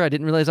literature. I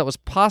didn't realize that was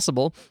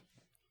possible.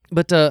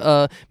 But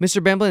Mr.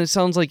 Bamplin, it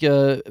sounds like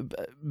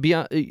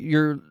beyond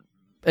your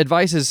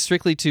advice is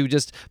strictly to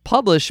just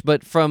publish,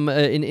 but from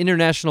in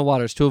international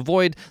waters to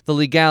avoid the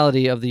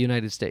legality of the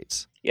United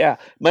States. Yeah.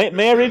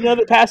 May I read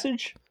another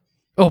passage?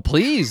 Oh,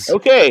 please.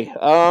 Okay.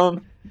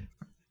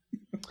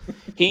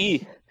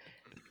 He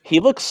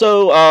looks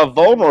so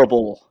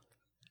vulnerable,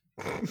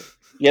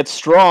 yet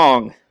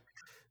strong.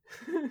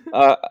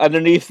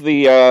 Underneath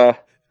the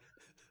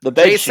bed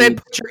they sheet. said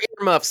put your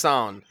earmuffs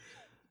on.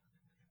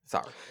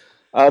 Sorry.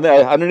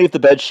 Underneath the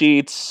bed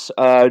sheets,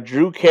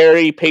 Drew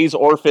Carey pays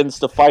orphans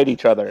to fight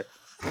each other.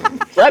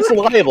 That's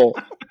libel.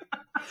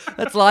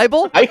 That's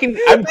libel?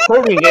 I'm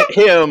quoting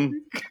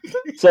him,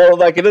 so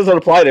like it doesn't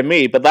apply to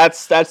me, but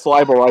that's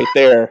libel right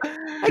there.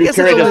 I guess it's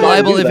only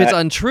libel if it's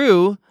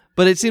untrue.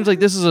 but it seems like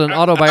this is an Oh,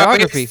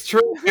 autobiography. it's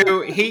true.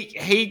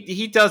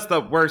 He does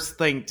the worst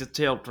thing to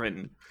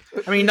children.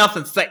 I mean,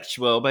 nothing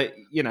sexual, but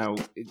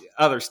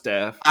other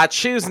stuff. I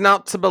choose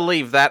not to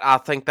believe that. I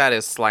think that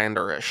is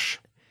slanderish.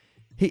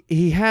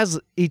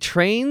 He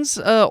trains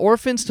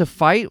orphans to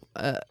fight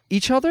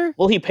each other.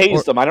 Well, he pays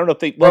Or- them. I don't know if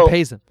they Or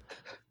pays them.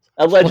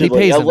 allegedly.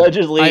 pays them.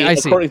 Allegedly, I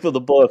see. according to the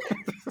book.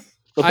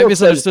 The I book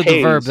says misunderstood the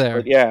pays, verb there.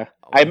 but yeah,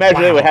 I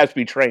imagine they would Wow. have to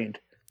be trained.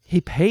 He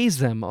pays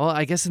them. Well,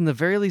 I guess in the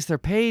very least they're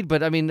paid.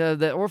 But I mean,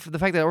 the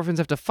fact that orphans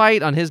have to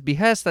fight on his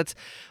behest. That's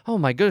oh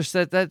my gosh.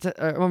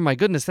 Oh my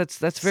goodness. That's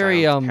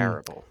very Sounds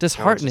terrible. Sounds just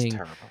disheartening.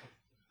 terrible.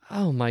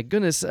 Oh my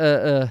goodness.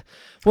 You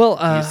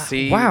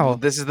see, wow.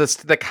 this is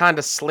the kind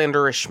of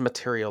slenderish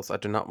materials I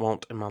do not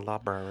want in my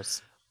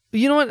libraries.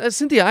 You know what,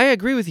 Cynthia? I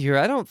agree with you here.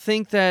 I don't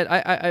think that.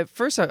 At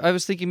first I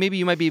was thinking maybe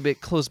you might be a bit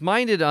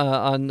close-minded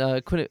on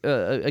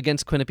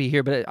against Quinnipiac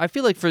here, but I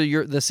feel like for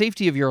the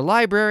safety of your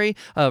library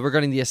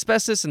regarding the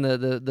asbestos and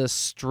the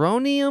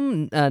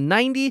strontium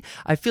 90,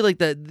 I feel like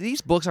that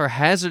these books are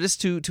hazardous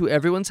to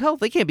everyone's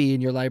health. They can't be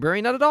in your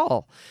library, not at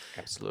all.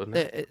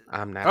 Absolutely.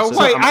 I'm not. Oh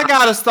wait, I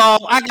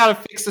gotta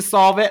fix it,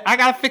 solve it. I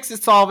gotta fix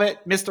it, solve it,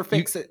 Mister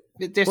Fix It.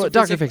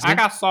 Dr. Fix Me. I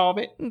gotta solve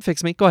it.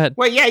 Fix me. Go ahead.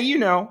 Well, yeah,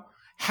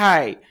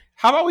 Hey,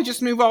 how about we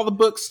just move all the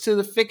books to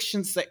the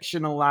fiction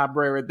section of the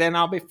library? Then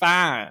I'll be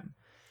fine.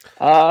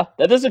 That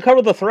doesn't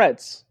cover the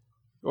threats.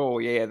 Oh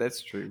yeah,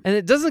 that's true. And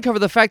it doesn't cover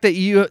the fact that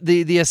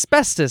the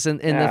asbestos and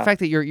the Yeah.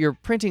 fact that you're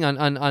printing on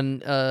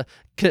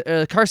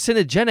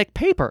carcinogenic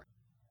paper.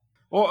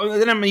 Or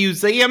in a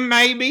museum,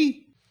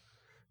 maybe.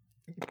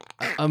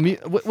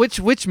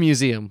 Which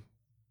museum?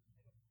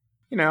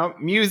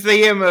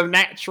 Museum of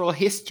Natural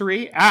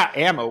History. I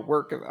am a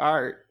work of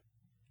art.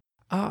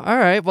 All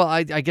right. Well,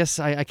 I guess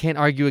I can't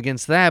argue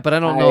against that, but I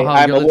don't know how.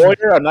 I'm the a other-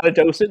 lawyer. I'm not a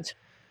docent.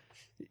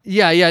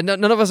 Yeah.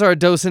 None of us are a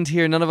docent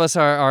here. None of us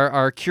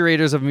are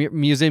curators of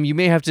museum. You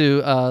may have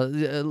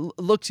to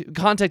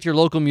contact your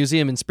local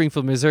museum in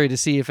Springfield, Missouri, to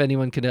see if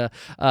anyone could,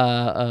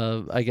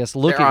 I guess,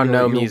 look There at are your, no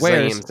your museums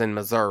wares. in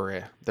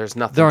Missouri. There's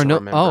nothing There are to no-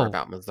 remember oh.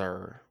 about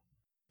Missouri.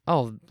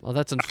 Oh, well,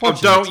 that's Oh,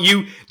 unfortunate. don't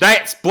you?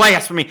 That's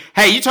blasphemy.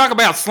 Hey, you talk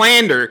about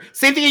slander.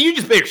 Cynthia, you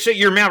just better shut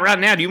your mouth right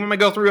now. Do you want me to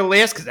go through a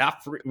list? Because I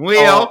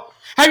will.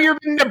 Have you ever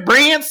been to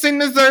Branson,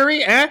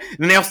 Missouri?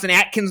 Nelson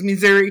Atkins,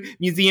 Missouri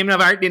Museum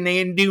of Art? Didn't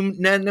they do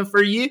nothing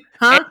for you?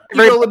 Huh? You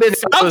go a little bit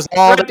Those south,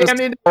 all right those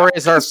down into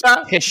stories are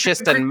south.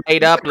 fictitious and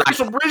made up like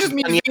Marshall Bridges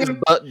onions,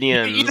 Museum.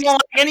 bunions. You don't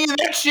like any of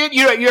that shit?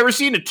 You ever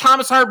seen a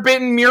Thomas Hart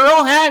Benton mural?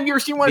 Huh? Have you ever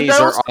seen one These of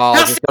those? are all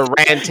Now, just the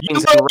rantings you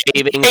and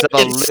ravings of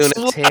a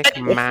lunatic If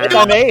I may,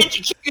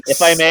 mind.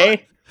 if I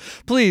may,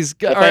 Please,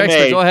 If our I expert,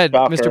 may, go ahead,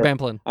 Doctor. Mr.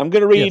 Bamplin. I'm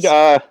going to read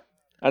Yes.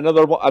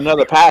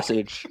 another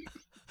passage.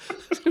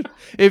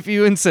 If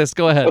you insist,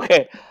 go ahead.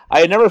 Okay,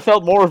 I had never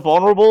felt more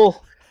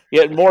vulnerable,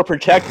 yet more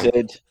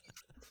protected.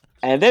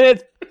 And then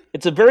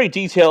it's a very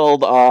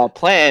detailed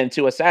plan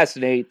to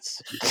assassinate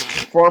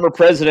former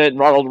President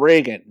Ronald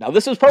Reagan. Now,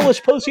 this was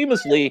published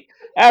posthumously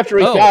after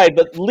he Oh. died,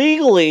 but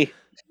legally,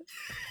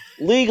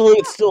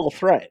 it's still a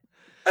threat.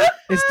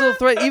 It's still a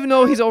threat, even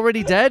though he's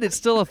already dead. It's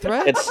still a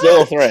threat. It's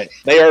still a threat.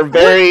 They are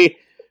very,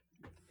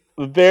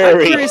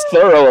 very curious-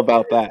 thorough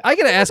about that. I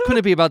gotta ask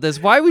Quinnipiac about this.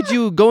 Why would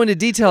you go into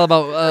detail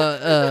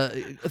about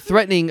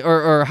threatening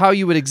or how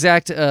you would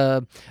exact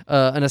an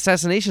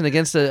assassination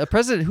against a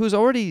president who's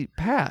already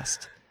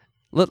passed,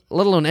 let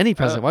alone any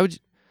president? Why would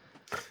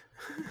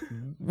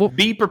you?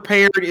 Be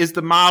prepared is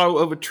the motto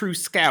of a true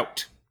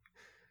scout.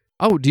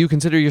 Oh, do you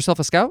consider yourself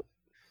a scout?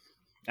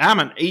 I'm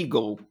an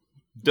eagle,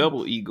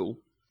 double eagle.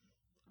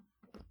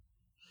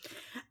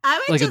 I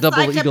would Like a just double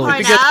like to eagle. point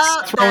Because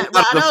out thrown that out the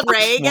Ronald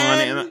first one,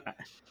 Reagan. and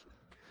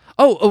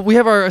Oh, we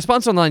have our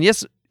sponsor online.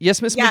 Yes,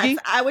 Miss Yes, McGee.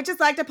 I would just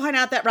like to point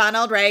out that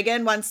Ronald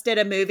Reagan once did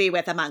a movie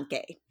with a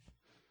monkey.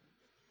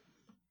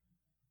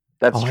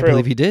 That's Oh, I true.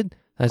 believe he did.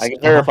 That's, I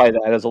can verify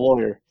that as a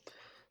lawyer.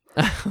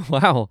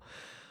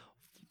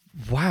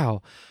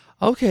 Wow.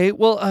 Okay,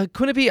 well,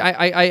 Quinnipiac,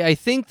 I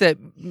think that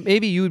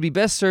maybe you would be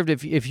best served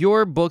if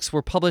your books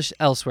were published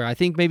elsewhere. I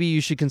think maybe you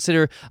should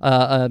consider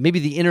maybe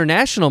the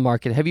international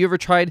market. Have you ever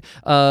tried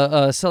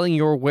selling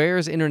your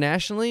wares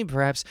internationally?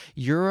 Perhaps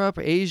Europe,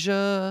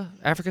 Asia,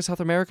 Africa, South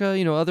America,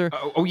 other...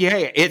 oh yeah,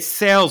 it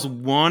sells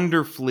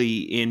wonderfully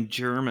in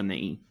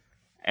Germany.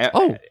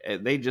 Oh.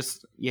 They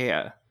just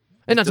And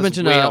not to Just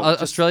mention well,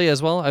 just- Australia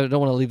as well. I don't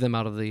want to leave them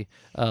out of the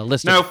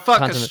list No, of fuck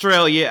continents.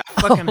 Australia.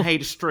 I fucking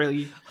hate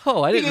Australia.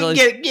 Oh, I You didn't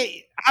can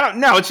realize... I don't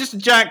know. It's just a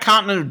giant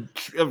continent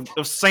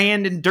of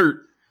sand and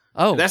dirt.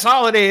 Oh, That's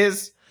all it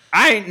is.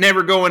 I ain't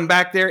never going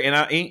back there, and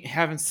I ain't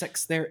having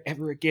sex there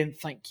ever again.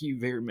 Thank you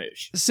very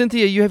much.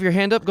 Cynthia, you have your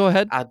hand up. Go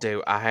ahead. I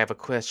do. I have a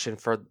question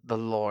for the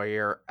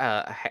lawyer,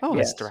 Oh,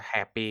 yes. Mr.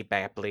 Happy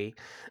Babley.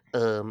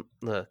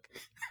 Look,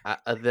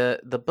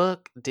 the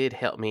book did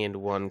help me in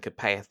one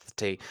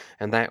capacity,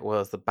 and that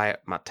was about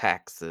my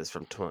taxes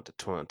from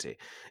 2020.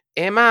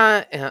 Am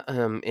I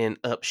in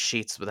up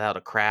sheets without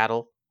a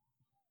cradle?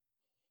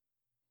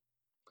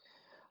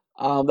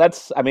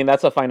 That's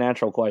a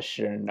financial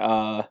question.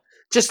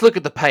 Just look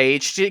at the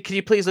page. Can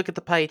you please look at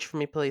the page for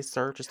me, please,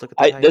 sir? Just look at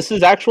the page. This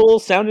is actual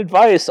sound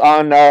advice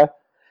on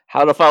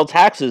how to file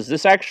taxes.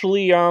 This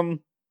actually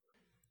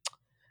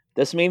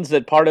this means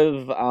that part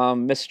of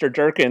Mr.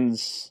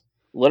 Durkin's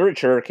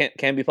literature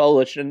can be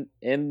published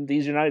in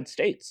these United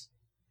States.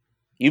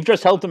 You've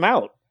just helped him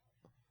out.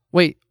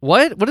 Wait,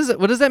 what? What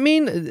does that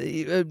mean?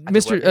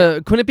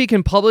 Mr. Quinnapy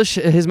can publish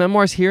his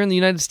memoirs here in the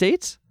United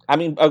States? I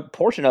mean, a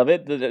portion of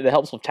it that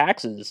helps with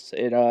taxes.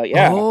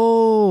 Yeah.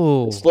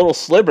 Oh. This little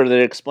sliver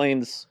that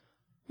explains.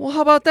 Well,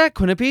 how about that,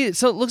 Quinnapy?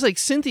 So it looks like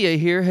Cynthia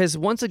here has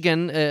once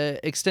again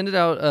extended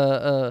out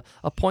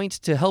a point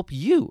to help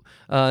you.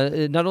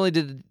 Not only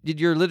did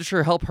your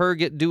literature help her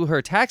do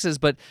her taxes,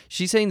 but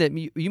she's saying that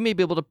you may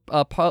be able to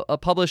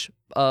publish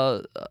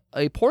a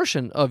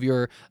portion of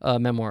your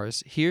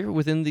memoirs here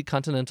within the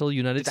continental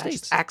United Did I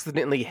States. just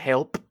accidentally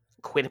help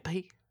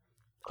Quinnapy?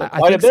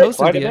 Quite a bit,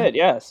 quite a bit,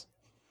 yes.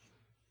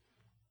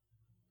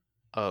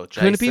 Oh,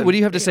 Jason. Quinnapy, what do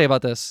you have to say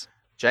about this?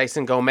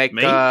 Jason, go make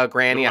Me?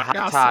 Granny a What do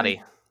I hot gotta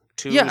toddy.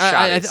 Two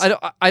Yeah,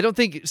 shotties. I don't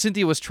think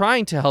Cynthia was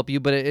trying to help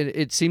you, but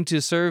it seemed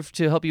to serve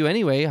to help you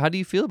anyway. How do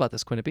you feel about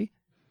this, Quinnapy?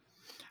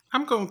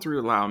 I'm going through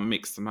a lot of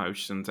mixed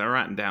emotions. I'm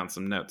writing down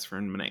some notes for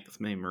my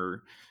next memory.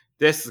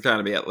 This is going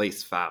to be at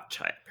least 5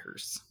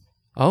 chapters.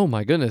 Oh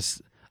my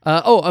goodness.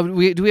 Do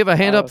we have a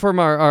hand up from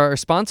our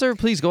sponsor?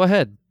 Please go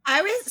ahead.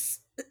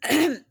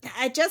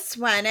 I just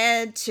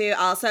wanted to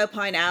also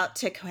point out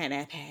to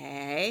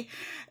Quinnapy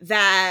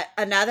that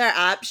another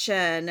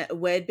option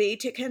would be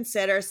to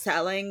consider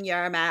selling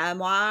your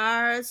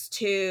memoirs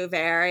to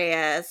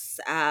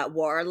various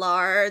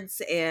warlords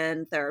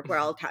in third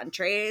world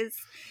countries.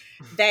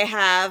 They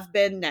have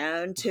been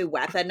known to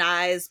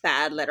weaponize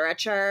bad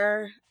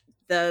literature.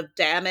 The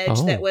damage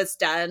that was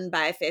done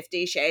by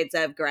 50 Shades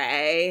of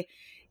Grey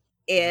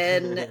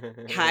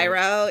in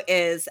Cairo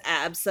is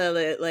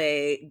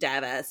absolutely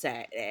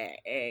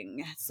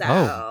devastating.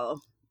 So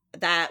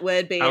that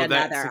would be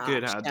another that's a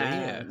good option.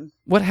 idea.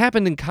 What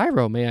happened in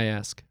Cairo, may I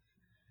ask?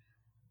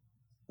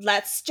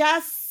 Let's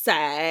just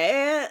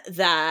say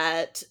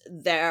that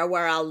there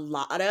were a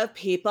lot of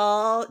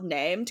people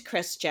named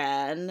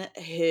Christian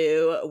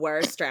who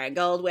were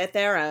strangled with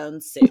their own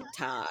suit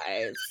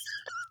ties.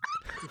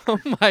 Oh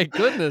my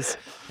goodness!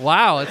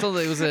 Wow, it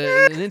was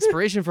an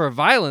inspiration for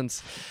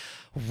violence.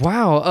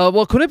 Wow.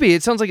 Well, Quinnapy,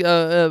 it sounds like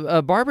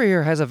Barbara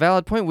here has a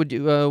valid point.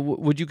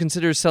 Would you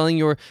consider selling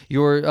your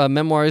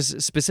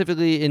memoirs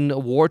specifically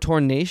in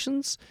war-torn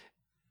nations?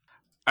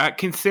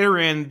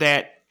 Considering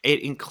that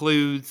it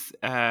includes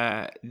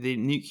the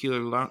nuclear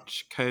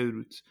launch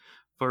codes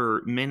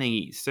for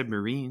many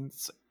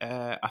submarines,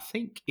 I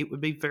think it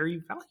would be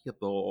very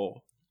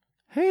valuable.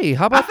 Hey,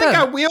 how about that? I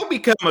think I will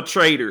become a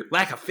trader,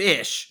 like a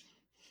fish.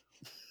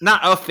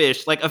 Not a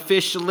fish, like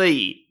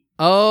officially.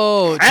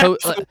 Oh, so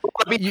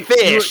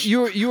fish.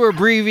 You were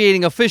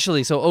abbreviating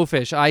officially, so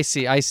O-fish. I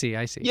see.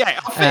 Yeah,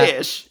 a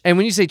fish. And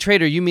when you say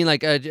trader, you mean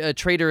like a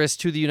traitorous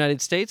to the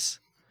United States?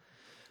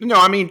 No,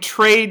 I mean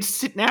trade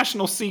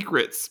national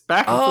secrets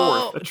back and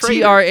forth. A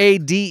trader.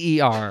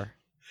 Trader.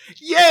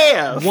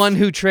 Yeah. One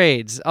who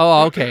trades.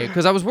 Oh, okay.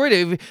 Because I was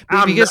worried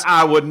because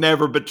I would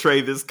never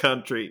betray this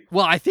country.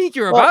 Well, I think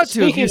you're about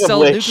to if you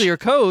sell nuclear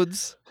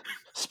codes.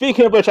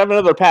 Speaking of which, I have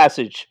another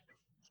passage.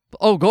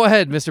 Oh, go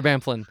ahead, Mr.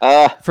 Bamflin.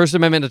 First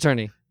Amendment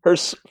attorney.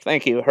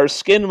 Thank you. Her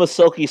skin was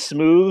silky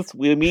smooth.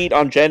 We meet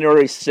on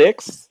January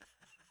 6th,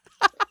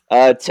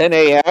 10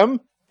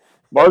 a.m.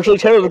 Marjorie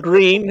Taylor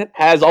Greene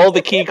has all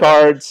the key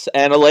cards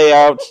and a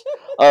layout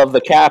of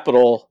the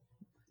Capitol.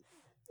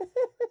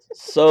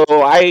 So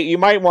you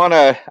might want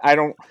to.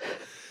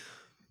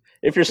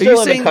 If you're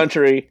still in the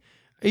country.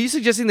 Are you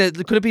suggesting that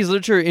Quinnapy's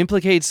literature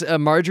implicates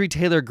Marjorie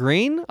Taylor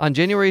Greene on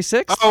January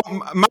 6th? Oh,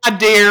 my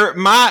dear,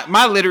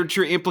 my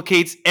literature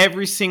implicates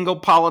every single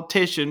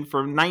politician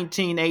from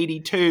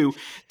 1982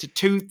 to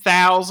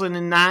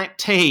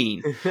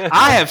 2019.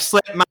 I have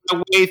slept my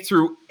way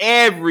through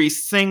every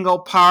single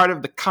part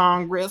of the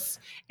Congress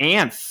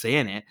and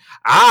Senate.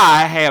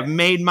 I have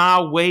made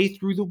my way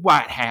through the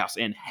White House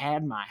and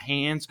had my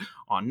hands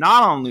on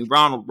not only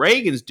Ronald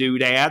Reagan's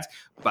doodads,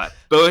 but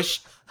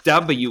Bush,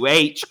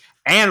 W.H.,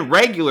 and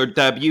regular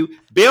W,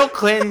 Bill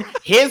Clinton,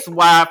 his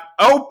wife,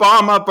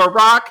 Obama,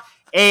 Barack,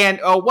 and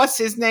what's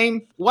his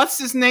name?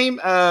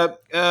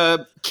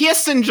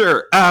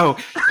 Kissinger. Oh,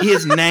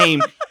 his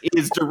name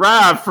is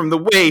derived from the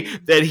way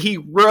that he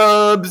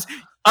rubs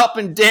up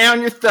and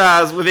down your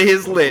thighs with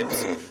his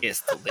lips.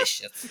 It's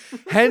delicious.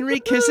 Henry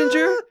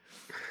Kissinger?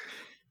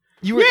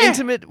 You were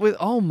intimate with...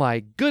 Oh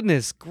my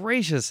goodness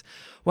gracious.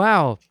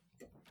 Wow.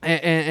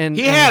 And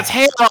he has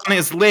hair on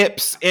his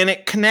lips, and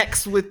it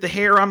connects with the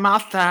hair on my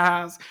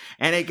thighs,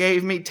 and it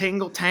gave me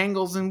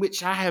tangles in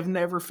which I have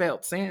never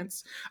felt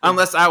since,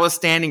 unless I was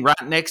standing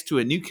right next to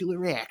a nuclear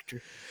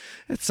reactor.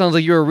 It sounds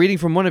like you were reading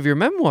from one of your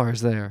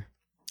memoirs there.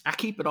 I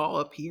keep it all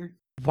up here.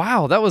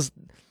 Wow, that was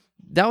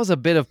That was a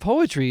bit of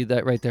poetry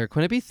that right there,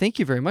 Quinneby. Thank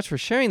you very much for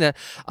sharing that.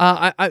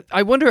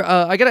 I wonder.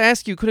 I got to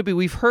ask you, Quinneby.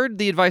 We've heard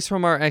the advice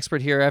from our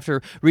expert here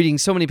after reading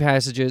so many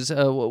passages.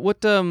 How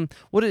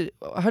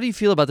do you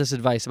feel about this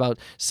advice about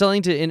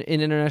selling to in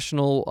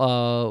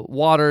international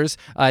waters?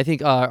 I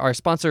think our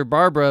sponsor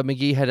Barbara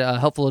McGee had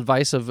helpful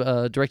advice of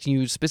directing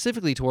you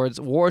specifically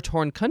towards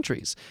war-torn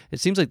countries. It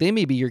seems like they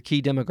may be your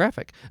key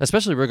demographic,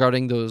 especially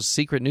regarding those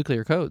secret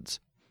nuclear codes.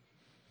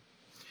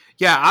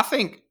 Yeah, I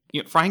think,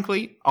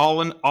 frankly, all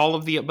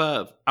of the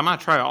above. I might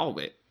try all of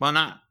it. Why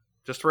not?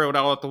 Just throw it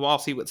all at the wall,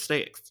 see what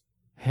sticks.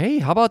 Hey,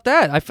 how about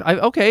that?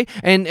 Okay.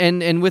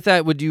 And with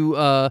that, would you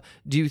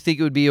do you think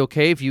it would be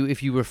okay if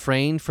you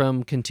refrain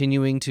from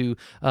continuing to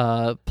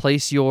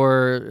place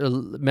your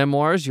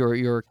memoirs,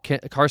 your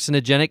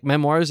carcinogenic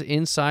memoirs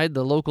inside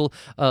the local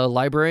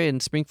library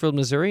in Springfield,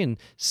 Missouri, and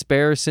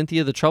spare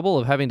Cynthia the trouble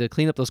of having to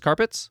clean up those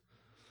carpets?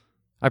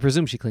 I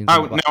presume she cleans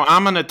them Oh, up. no,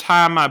 I'm going to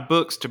tie my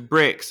books to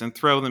bricks and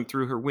throw them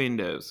through her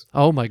windows.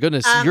 Oh my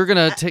goodness, you're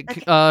gonna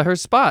take her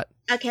spot.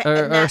 Okay,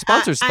 Our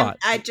sponsor spot.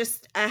 I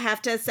have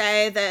to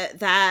say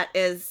that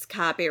is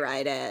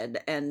copyrighted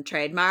and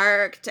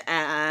trademarked,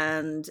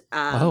 and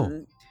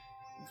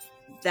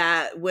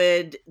that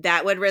would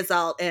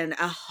result in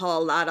a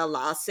whole lot of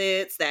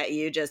lawsuits that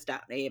you just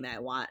don't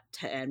even want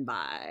to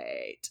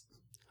invite.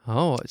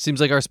 Oh, it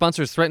seems like our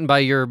sponsor is threatened by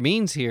your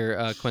means here,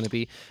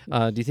 Quinneby.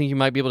 Do you think you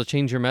might be able to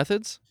change your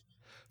methods?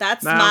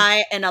 That's No.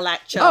 my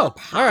intellectual Oh,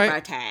 all right.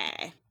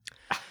 property.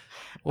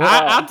 Well,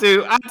 I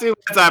do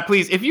as I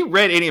please. If you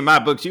read any of my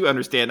books, you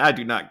understand I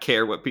do not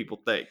care what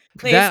people think.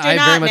 Please That do I very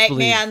not much make believe.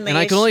 me And I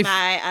unleash can only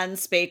my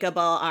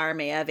unspeakable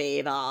army of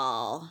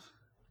evil.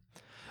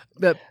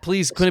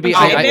 please, Quinneby,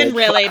 I've been I-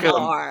 really fuck 'em.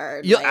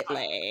 bored You-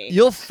 lately.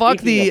 you'll fuck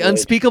Speaking the of which-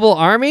 unspeakable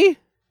army?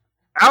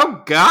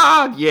 Oh,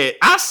 God, yeah.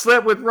 I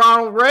slept with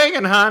Ronald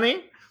Reagan,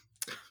 honey.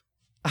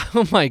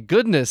 Oh my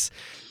goodness!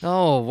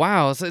 Oh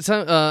wow!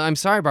 I'm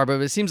sorry, Barbara,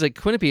 but it seems like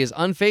Quinneby is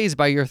unfazed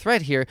by your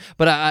threat here.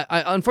 But I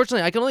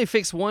unfortunately, I can only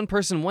fix one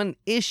person, one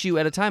issue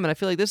at a time, and I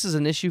feel like this is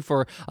an issue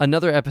for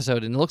another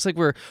episode. And it looks like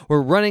we're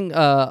running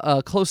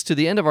close to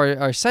the end of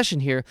our session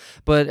here.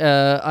 But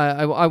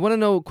I want to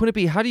know,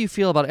 Quinneby, how do you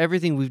feel about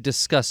everything we've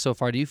discussed so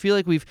far? Do you feel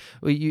like we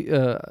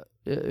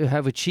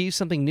have achieved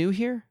something new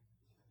here?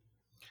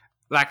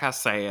 Like I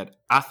said,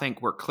 I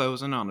think we're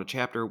closing on a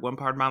chapter of one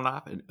part of my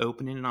life and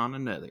opening on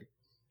another.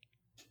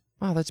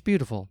 Wow, that's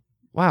beautiful.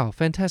 Wow,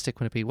 fantastic,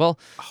 Quinneby. Well,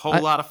 A whole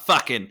lot of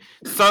fucking.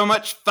 So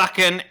much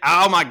fucking.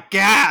 Oh my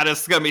God,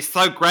 it's going to be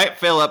so great.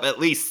 Fill up at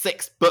least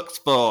 6 books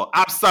full.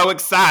 I'm so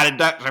excited,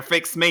 Dr.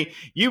 Fix Me.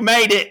 You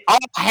made it all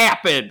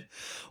happen.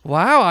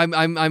 wow,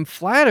 I'm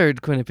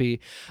flattered, Quinneby.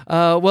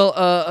 I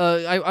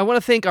want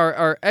to thank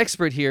our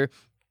expert here.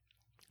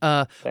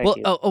 Thank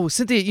you.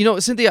 Cynthia,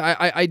 Cynthia,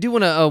 I do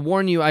want to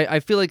warn you. I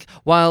feel like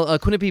while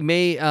Quinneby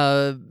may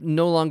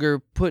no longer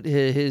put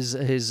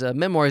his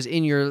memoirs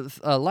in your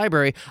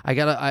library,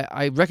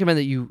 I recommend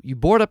that you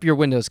board up your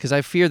windows, because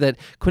I fear that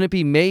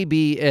Quinneby may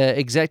be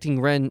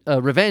exacting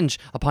revenge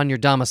upon your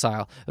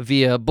domicile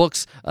via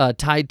books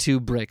tied to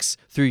bricks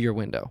through your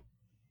window.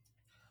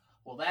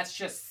 Well, that's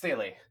just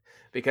silly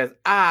because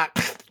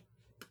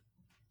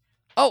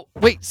Oh,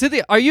 wait,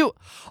 Cynthia, are you?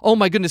 Oh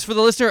my goodness, for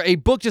the listener, a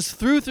book just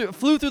flew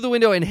through the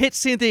window and hit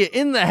Cynthia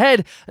in the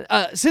head.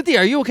 Cynthia,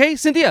 are you okay?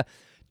 Cynthia,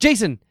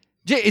 Jason,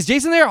 is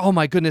Jason there? Oh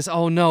my goodness,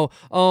 oh no,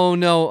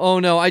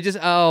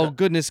 oh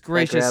goodness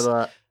gracious.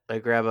 My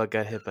grandma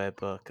got hit by a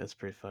book. That's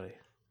pretty funny.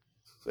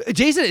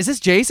 Jason, is this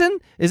Jason?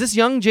 Is this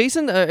young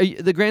Jason,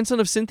 the grandson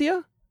of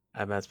Cynthia?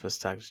 I'm not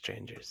supposed to talk to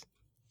strangers.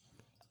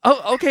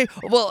 Oh, okay.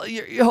 Well,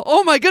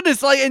 oh my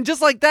goodness! And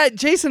just like that,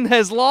 Jason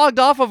has logged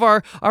off of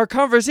our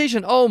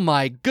conversation. Oh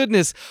my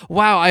goodness!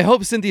 Wow. I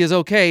hope Cynthia's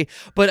okay.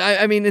 But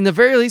I mean, in the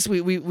very least,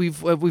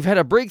 we've had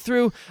a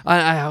breakthrough.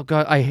 Oh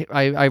God,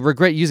 I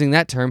regret using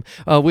that term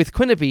with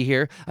Quinneby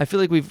here. I feel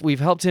like we've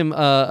helped him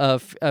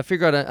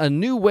figure out a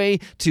new way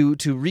to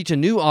reach a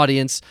new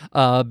audience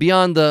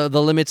beyond the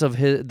limits of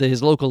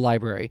his local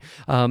library.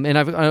 And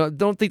I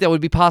don't think that would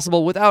be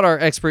possible without our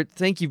expert.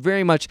 Thank you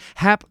very much,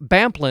 Hap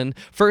Bamplin,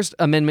 First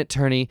Amendment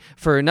attorney,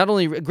 for not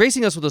only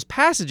gracing us with those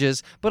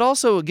passages, but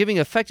also giving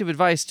effective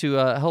advice to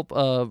help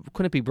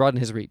Quinneby broaden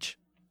his reach.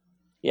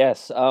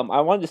 Yes,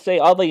 I wanted to say,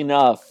 oddly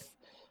enough,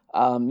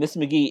 Miss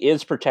McGee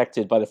is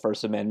protected by the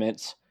First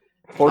Amendment.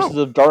 Forces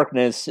of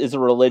Darkness is a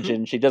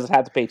religion. She doesn't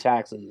have to pay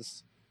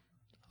taxes.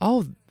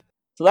 Oh,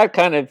 So that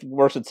kind of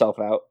works itself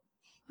out.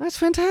 that's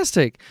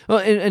fantastic. Well,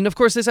 and of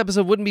course, this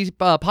episode wouldn't be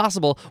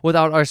possible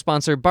without our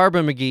sponsor,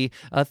 Barbara McGee.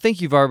 Thank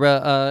you,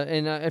 Barbara.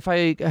 And if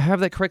I have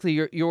that correctly,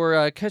 your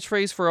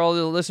catchphrase for all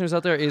the listeners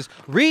out there is,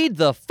 read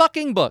the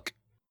fucking book.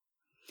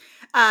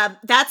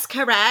 That's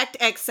correct,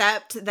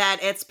 except that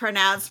it's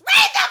pronounced,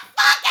 read the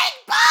fucking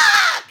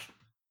book!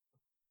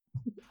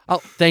 Oh,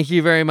 thank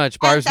you very much,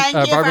 And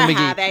thank you Barbara for McGee.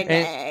 having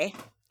And- me.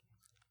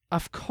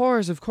 Of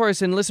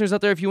course. And listeners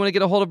out there, if you want to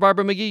get a hold of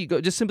Barbara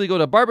McGee, just simply go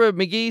to Barbara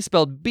McGee,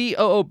 spelled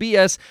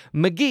BOOBS,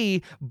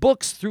 McGee,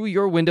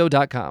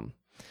 booksthroughyourwindow.com.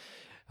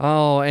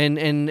 Oh, and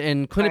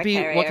Or Quinneby,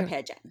 carrier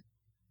pigeon.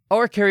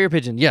 Or carrier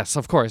pigeon, yes,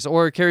 of course.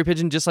 Or carrier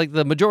pigeon, just like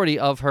the majority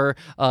of her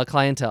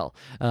clientele.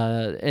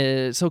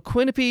 So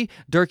Quinnipi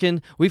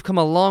Durkin, we've come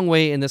a long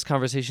way in this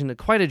conversation.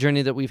 Quite a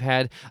journey that we've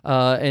had.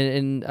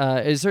 And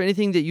is there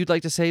anything that you'd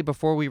like to say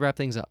before we wrap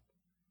things up?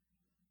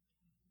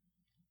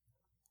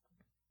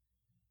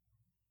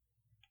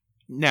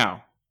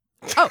 No.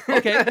 Oh,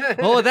 okay.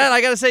 Well, with that,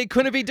 I got to say,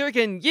 Quinnipi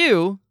Durkin,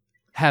 you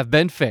have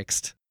been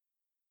fixed.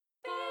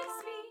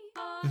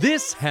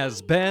 This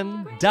has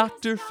been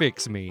Dr.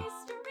 Fix Me.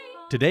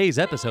 Today's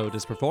episode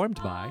is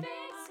performed by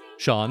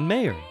Sean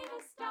Mayer,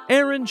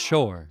 Aaron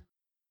Shore,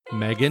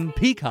 Megan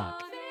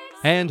Peacock,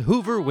 and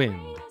Hoover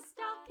Wind.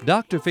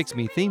 Dr. Fix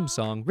Me theme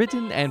song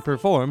written and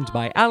performed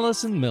by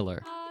Allison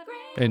Miller.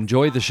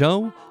 Enjoy the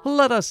show?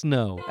 Let us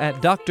know at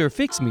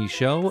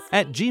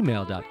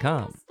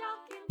drfixmeshow@gmail.com.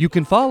 You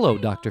can follow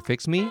Dr.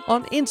 Fix Me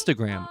on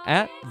Instagram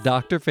at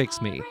Dr.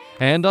 Fix Me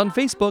and on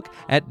Facebook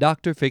at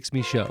Dr. Fix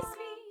Me Show.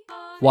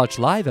 Watch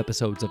live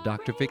episodes of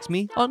Dr. Fix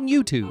Me on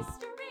YouTube.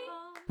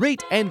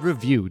 Rate and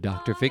review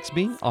Dr. Fix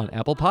Me on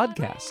Apple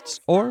Podcasts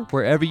or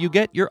wherever you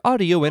get your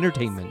audio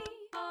entertainment.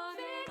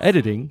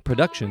 Editing,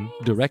 production,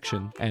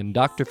 direction, and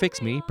Dr.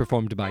 Fix Me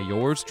performed by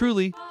yours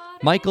truly,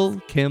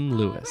 Michael Kim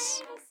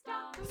Lewis.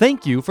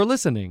 Thank you for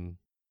listening.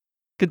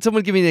 Could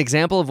someone give me an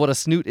example of what a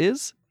snoot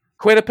is?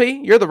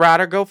 Quinnipi, you're the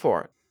writer. Go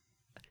for it.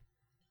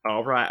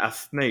 All right, a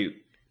snoot.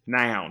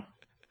 Noun.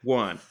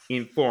 1.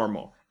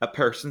 Informal. A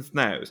person's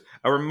nose.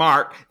 A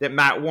remark that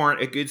might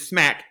warrant a good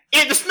smack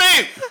in the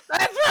snoot.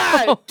 That's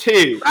right.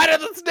 2. Right at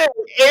the snoot.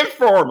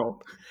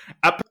 Informal.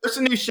 A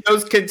person who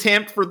shows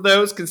contempt for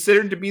those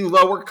considered to be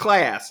lower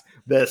class.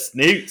 The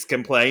snoots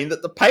complain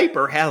that the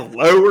paper has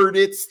lowered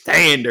its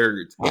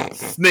standards.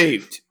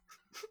 Snoot.